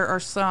touch, but there are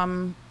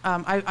some,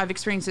 I've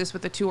experienced this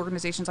with the 2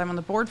 organizations I'm on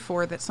the board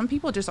for, that some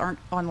people just aren't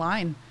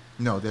online.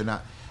 No, they're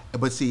not.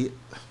 But see,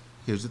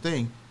 here's the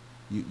thing.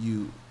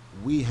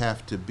 We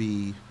have to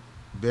be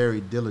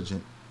very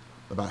diligent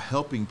about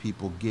helping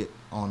people get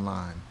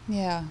online.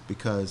 Yeah.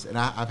 Because, and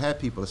I've had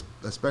people,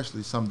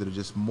 especially some that are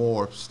just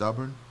more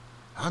stubborn.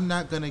 I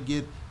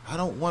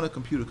don't want a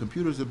computer.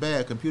 Computers are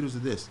bad. Computers are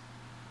this.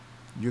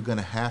 You're going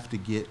to have to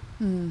get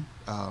in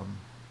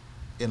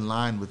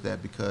line with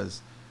that,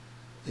 because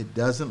it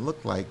doesn't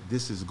look like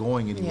this is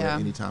going anywhere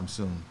anytime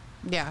soon.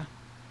 Yeah.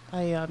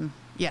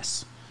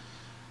 Yes.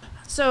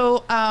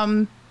 So,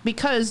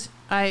 because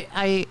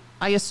I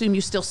assume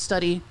you still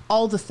study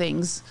all the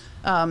things,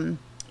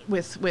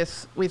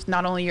 with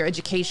not only your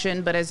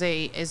education, but as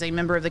a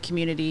member of the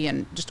community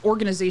and just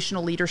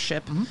organizational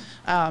leadership.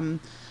 Mm-hmm.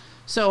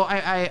 So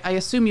I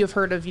assume you've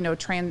heard of,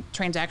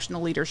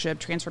 transactional leadership,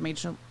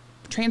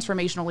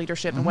 transformational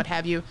leadership, mm-hmm. and what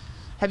have you.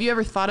 Have you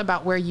ever thought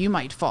about where you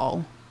might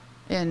fall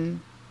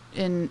in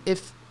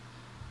if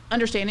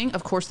understanding,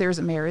 of course, there's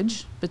a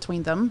marriage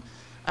between them.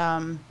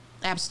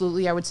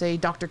 Absolutely, I would say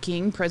Dr.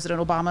 King,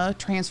 President Obama,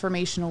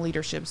 transformational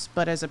leaderships.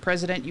 But as a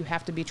president, you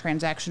have to be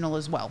transactional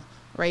as well,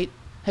 right?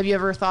 Have you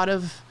ever thought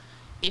of,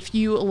 if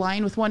you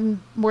align with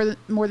one more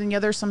than the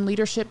other, some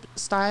leadership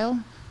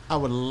style? I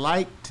would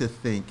like to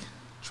think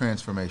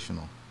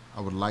transformational.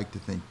 I would like to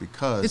think,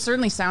 because... It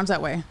certainly sounds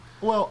that way.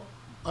 Well,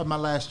 at my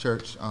last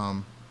church,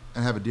 and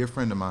I have a dear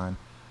friend of mine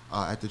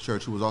at the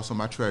church who was also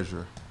my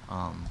treasurer,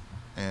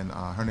 and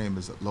her name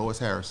is Lois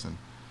Harrison.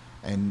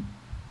 And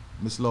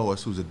Miss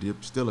Lois, who's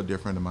still a dear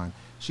friend of mine,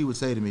 she would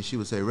say to me,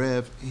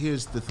 Rev,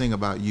 here's the thing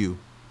about you.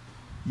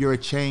 You're a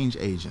change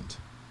agent.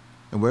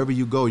 And wherever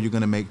you go, you're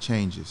going to make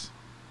changes.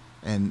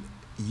 And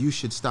you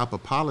should stop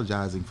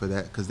apologizing for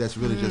that, because that's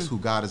really just who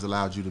God has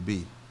allowed you to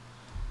be.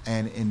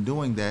 And in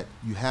doing that,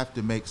 you have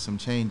to make some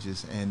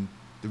changes. And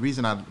the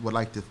reason I would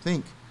like to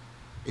think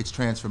it's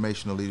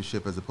transformational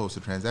leadership as opposed to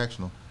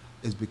transactional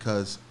is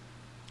because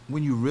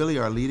when you really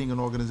are leading an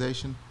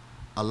organization,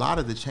 a lot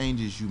of the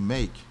changes you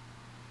make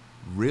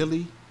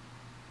really,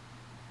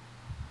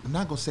 I'm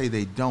not going to say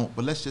they don't,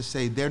 but let's just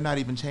say they're not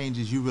even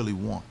changes you really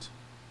want.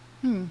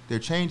 They're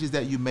changes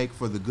that you make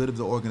for the good of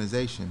the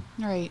organization,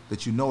 right?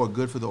 That you know are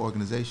good for the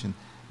organization,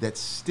 that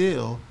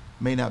still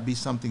may not be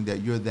something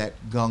that you're that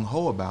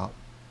gung-ho about,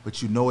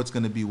 but you know it's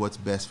going to be what's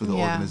best for the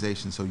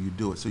organization, so you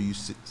do it. So you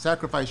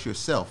sacrifice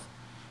yourself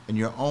and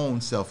your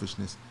own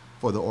selfishness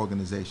for the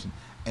organization.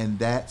 And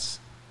that's,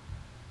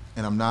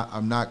 and I'm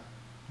not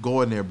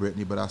going there,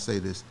 Brittany, but I'll say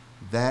this,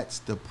 that's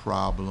the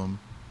problem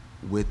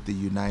with the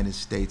United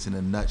States in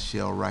a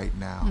nutshell right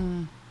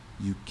now.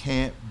 You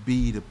can't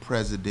be the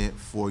president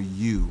for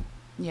you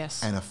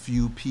and a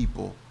few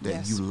people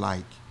that you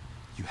like.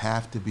 You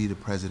have to be the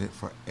president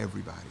for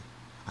everybody.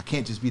 I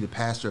can't just be the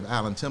pastor of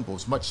Allen Temple.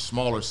 It's much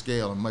smaller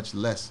scale and much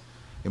less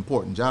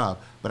important job,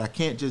 but I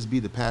can't just be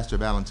the pastor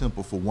of Allen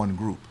Temple for one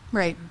group.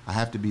 Right. I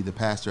have to be the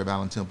pastor of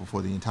Allen Temple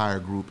for the entire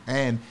group,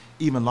 and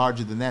even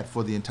larger than that,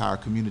 for the entire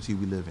community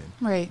we live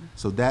in. Right.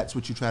 So that's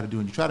what you try to do,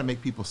 and you try to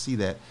make people see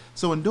that.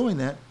 So in doing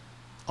that,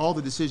 all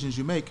the decisions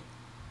you make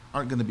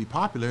aren't going to be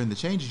popular, and the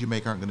changes you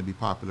make aren't going to be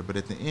popular. But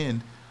at the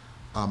end,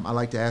 I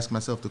like to ask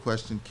myself the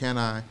question, can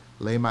I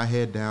lay my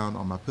head down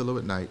on my pillow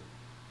at night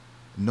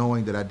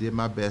knowing that I did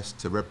my best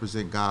to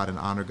represent God and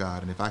honor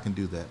God? And if I can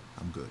do that,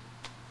 I'm good.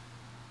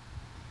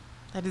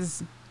 That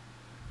is,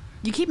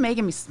 you keep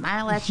making me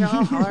smile at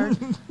y'all hard.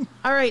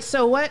 All right,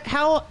 so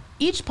how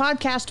each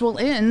podcast will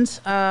end,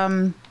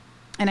 and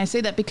I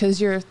say that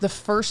because you're the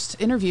first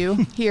interview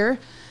here,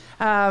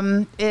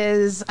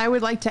 is I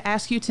would like to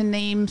ask you to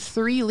name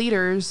 3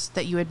 leaders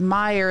that you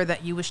admire,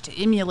 that you wish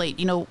to emulate,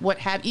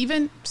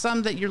 even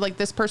some that you're like,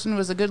 this person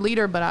was a good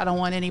leader, but I don't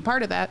want any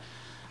part of that.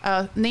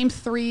 Name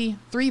three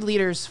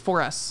leaders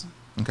for us.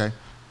 Okay.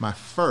 My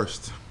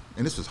first,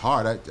 and this was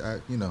hard,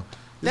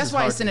 that's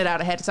why I sent it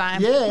out ahead of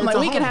time. Yeah, I'm like,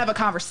 we can have a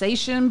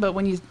conversation, but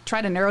when you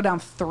try to narrow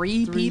down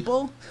three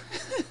people.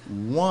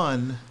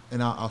 One,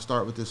 and I'll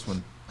start with this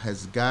one,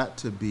 has got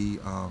to be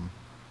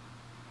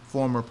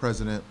former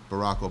President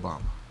Barack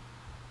Obama.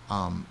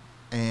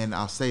 And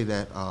I'll say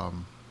that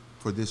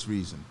for this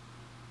reason.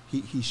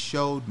 He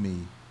showed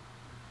me,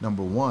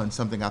 number one,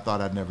 something I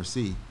thought I'd never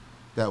see.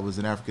 That was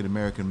an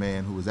African-American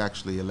man who was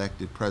actually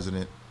elected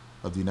president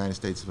of the United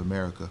States of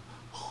America,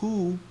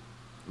 who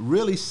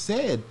really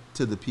said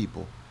to the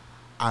people,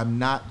 I'm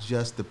not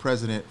just the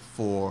president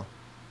for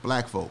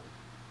black folk.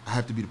 I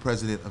have to be the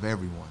president of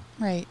everyone.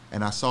 Right.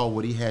 And I saw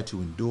what he had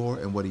to endure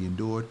and what he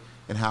endured,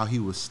 and how he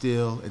was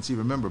still, and see,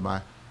 remember,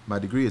 my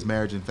degree is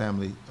marriage and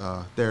family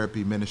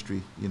therapy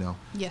ministry,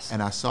 Yes.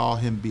 And I saw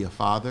him be a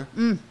father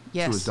to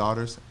Yes. his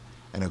daughters,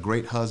 and a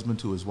great husband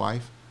to his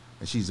wife,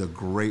 and she's a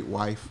great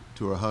wife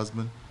to her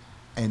husband.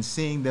 And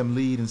seeing them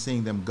lead and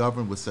seeing them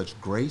govern with such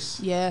grace.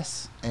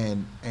 Yes.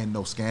 And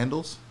no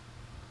scandals.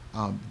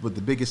 But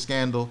the biggest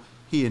scandal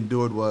he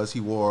endured was he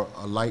wore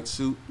a light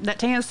suit. That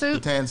tan suit? The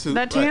tan suit.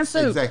 That tan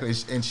suit. Exactly.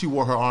 And she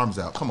wore her arms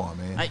out. Come on,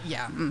 man.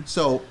 Yeah.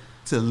 So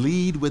to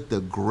lead with the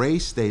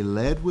grace they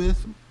led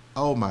with,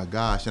 oh my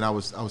gosh. And I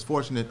was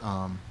fortunate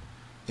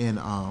when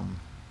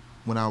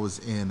I was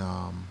in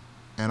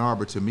Ann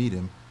Arbor to meet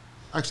him.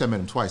 Actually, I met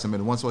him twice. I met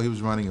him once while he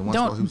was running and once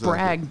while he was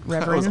brag,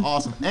 Reverend. That was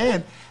awesome.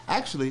 And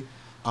actually,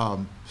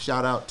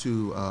 shout out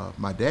to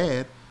my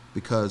dad,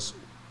 because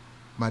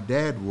my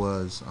dad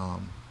was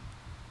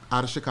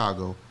out of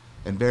Chicago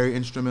and very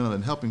instrumental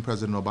in helping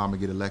President Obama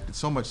get elected.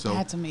 So much so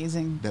That's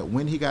amazing. that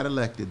when he got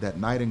elected that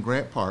night in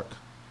Grant Park,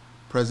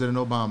 President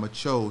Obama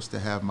chose to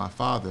have my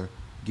father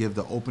give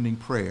the opening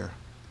prayer,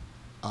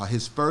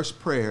 his first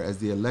prayer as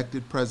the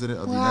elected president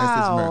of the United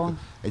States of America.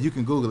 And you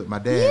can Google it. My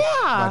dad.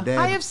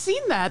 I have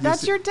seen that.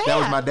 That's your dad. That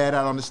was my dad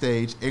out on the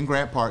stage in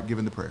Grant Park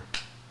giving the prayer.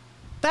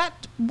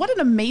 What an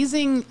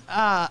amazing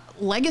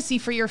legacy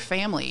for your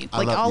family.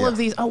 Like all of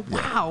these. Oh,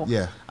 wow.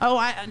 Yeah. Oh,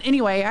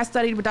 anyway, I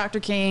studied with Dr.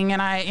 King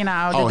and I,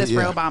 did this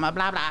for Obama,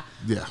 blah, blah.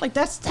 Yeah. Like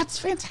that's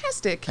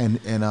fantastic. And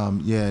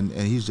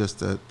he's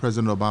just,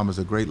 President Obama's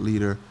a great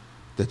leader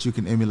that you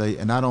can emulate.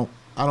 And I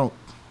don't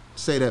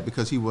say that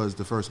because he was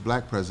the first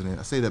black president.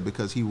 I say that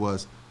because he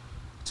was,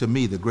 to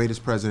me, the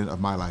greatest president of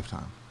my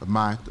lifetime, of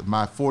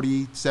my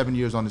 47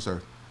 years on this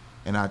earth.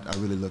 And I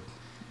really look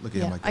at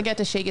him like that. I got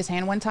to shake his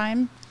hand one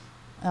time.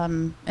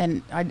 And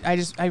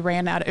I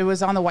ran out. It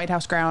was on the White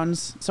House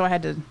grounds, so I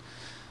had to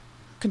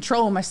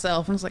control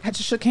myself. And I was like, I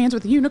just shook hands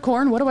with a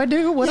unicorn. What do I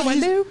do? What do I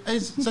do?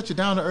 He's such a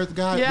down to earth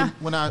guy. Yeah.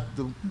 When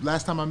the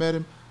last time I met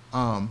him,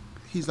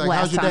 he's like, last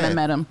 "How's your dad?" time I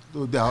met him,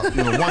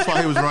 once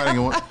while he was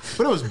running,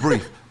 but it was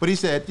brief. But he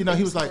said, he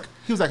was like,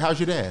 "How's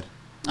your dad?"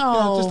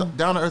 Oh, just a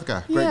down to earth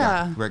guy.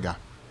 Great guy.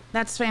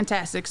 That's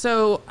fantastic.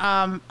 So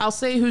I'll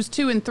say who's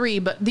 2 and 3,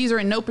 but these are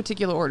in no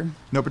particular order.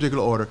 No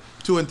particular order.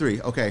 2 and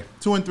 3. Okay.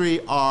 2 and 3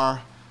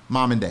 are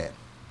mom and dad.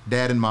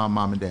 Dad and mom,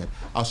 mom and dad.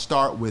 I'll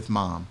start with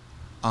mom.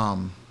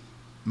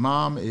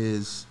 Mom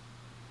is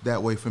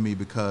that way for me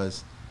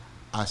because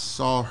I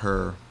saw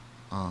her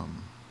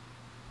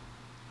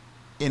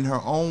in her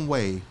own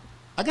way.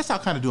 I guess I'll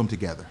kind of do them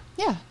together.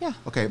 Yeah.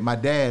 Okay, my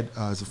dad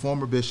is a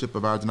former bishop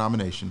of our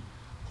denomination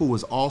who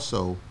was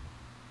also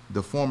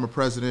the former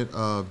president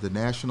of the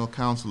National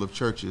Council of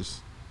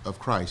Churches of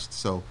Christ.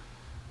 So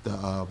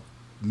the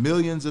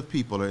millions of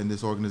people are in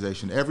this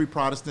organization. Every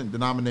Protestant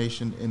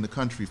denomination in the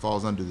country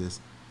falls under this.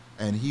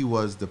 And he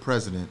was the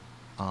president,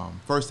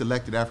 first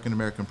elected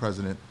African-American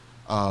president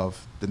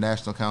of the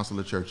National Council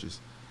of Churches.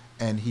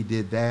 And he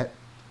did that,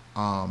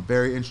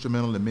 very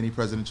instrumental in many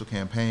presidential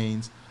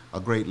campaigns, a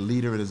great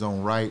leader in his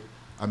own right.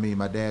 I mean,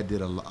 my dad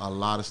did a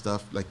lot of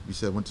stuff, like you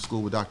said, went to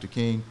school with Dr.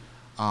 King.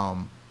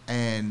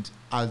 And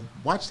I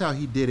watched how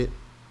he did it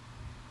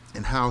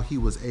and how he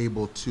was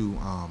able to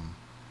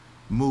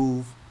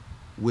move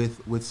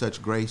with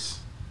such grace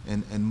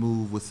and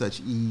move with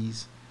such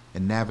ease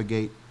and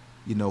navigate,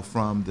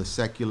 from the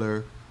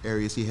secular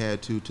areas he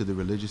had to the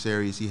religious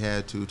areas he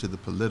had to the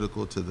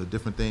political, to the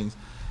different things,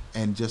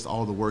 and just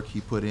all the work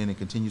he put in and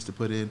continues to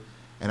put in.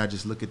 And I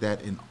just look at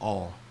that in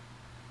awe.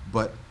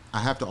 But I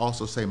have to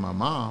also say my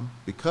mom,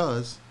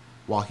 because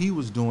while he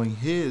was doing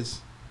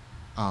his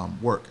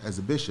work as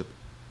a bishop,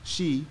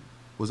 she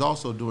was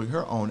also doing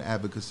her own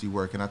advocacy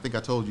work. And I think I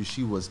told you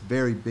she was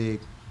very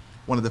big.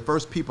 One of the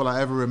first people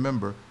I ever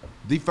remember,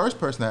 the first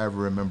person I ever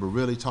remember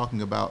really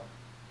talking about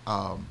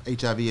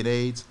HIV and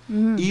AIDS,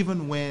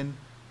 even when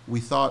we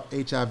thought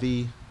HIV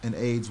and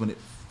AIDS, when it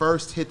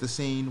first hit the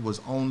scene,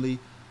 was only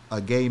a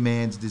gay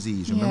man's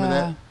disease. Remember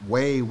that?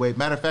 Way.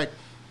 Matter of fact,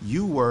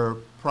 you were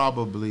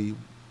probably,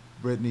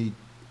 Brittany,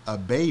 a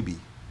baby.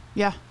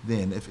 Yeah.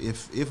 Then,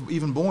 if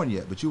even born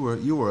yet, but you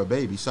were a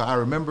baby. So I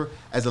remember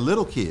as a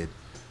little kid,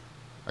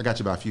 I got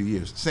you about a few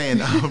years, saying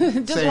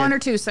just 1 or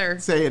 2, sir.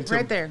 Saying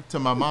right there to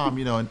my mom,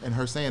 and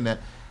her saying that,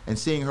 and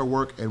seeing her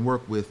work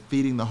with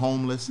feeding the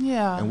homeless,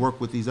 and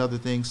work with these other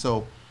things.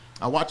 So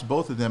I watch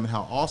both of them and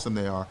how awesome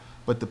they are.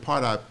 But the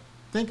part I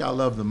think I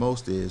love the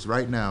most is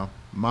right now,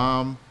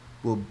 Mom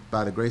will,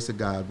 by the grace of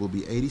God, will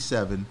be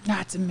 87.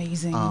 That's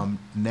amazing.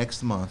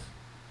 Next month.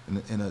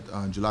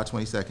 On July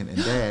 22nd,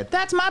 and Dad.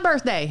 That's my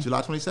birthday.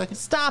 July 22nd?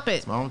 Stop it.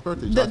 It's my mom's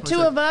birthday. The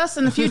 2 of us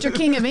and the future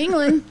King of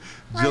England.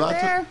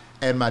 Right there.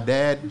 And my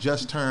dad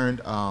just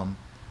turned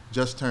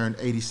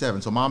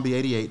 87. So Mom be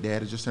 88,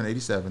 Dad has just turned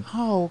 87.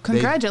 Oh,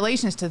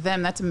 congratulations to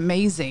them. That's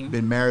amazing.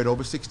 Been married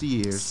over 60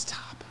 years.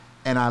 Stop.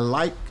 And I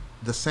like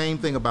the same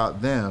thing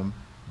about them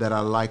that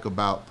I like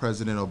about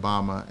President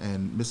Obama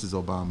and Mrs.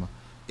 Obama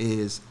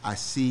is I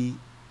see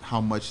how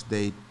much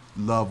they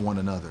love one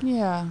another.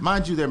 Yeah.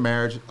 Mind you, their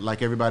marriage,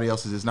 like everybody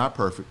else's, is not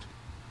perfect,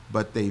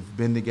 but they've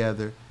been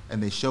together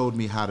and they showed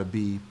me how to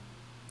be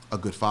a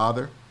good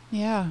father.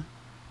 Yeah.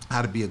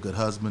 How to be a good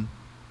husband,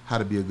 how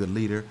to be a good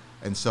leader.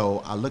 And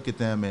so I look at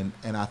them and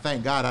I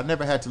thank God I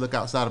never had to look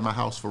outside of my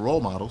house for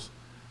role models.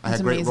 I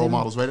had great role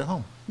models right at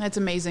home. That's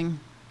amazing.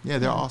 Yeah,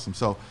 they're awesome.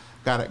 So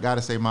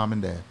gotta say mom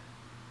and dad.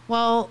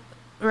 Well,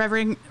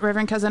 Reverend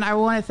Cousin, I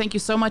want to thank you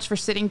so much for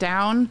sitting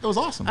down. It was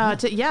awesome.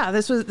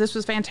 This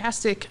was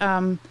fantastic.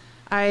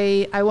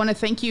 I want to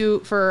thank you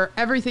for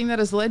everything that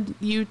has led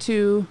you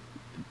to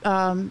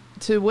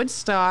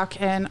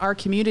Woodstock and our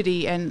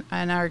community, and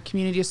our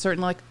community is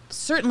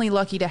certainly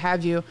lucky to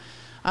have you.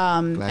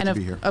 Glad to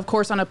be here. Of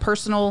course, on a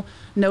personal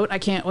note, I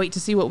can't wait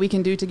to see what we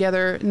can do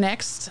together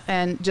next,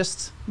 and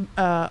just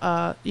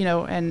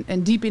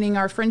and deepening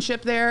our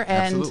friendship there.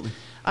 And absolutely.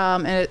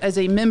 and as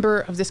a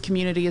member of this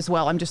community as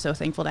well. I'm just so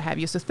thankful to have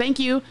you. So thank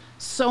you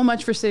so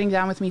much for sitting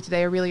down with me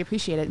today. I really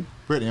appreciate it.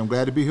 Brittany, I'm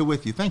glad to be here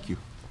with you. Thank you.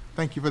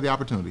 Thank you for the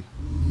opportunity.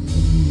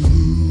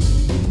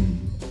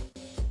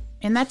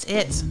 And that's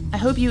it. I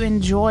hope you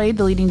enjoyed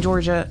the Leading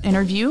Georgia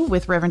interview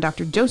with Reverend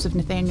Dr. Joseph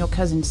Nathaniel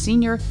Cousin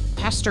Sr.,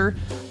 pastor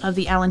of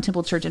the Allen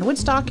Temple Church in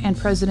Woodstock and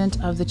president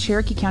of the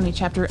Cherokee County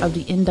chapter of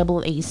the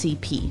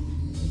NAACP.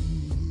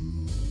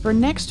 For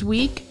next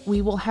week,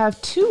 we will have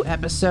 2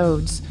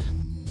 episodes.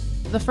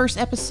 The first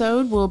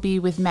episode will be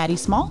with Maddie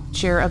Small,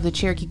 chair of the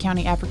Cherokee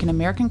County African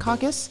American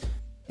Caucus.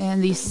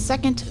 And the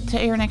second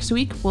to air next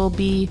week will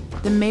be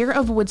the mayor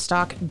of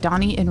Woodstock,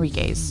 Donnie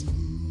Enriquez.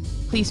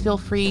 Please feel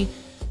free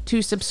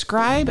to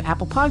subscribe,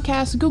 Apple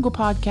Podcasts, Google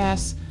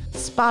Podcasts,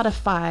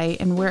 Spotify,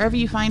 and wherever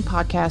you find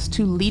podcasts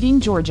to Leading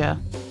Georgia.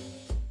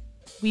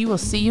 We will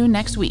see you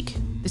next week.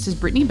 This is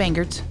Brittany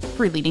Bangert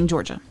for Leading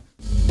Georgia.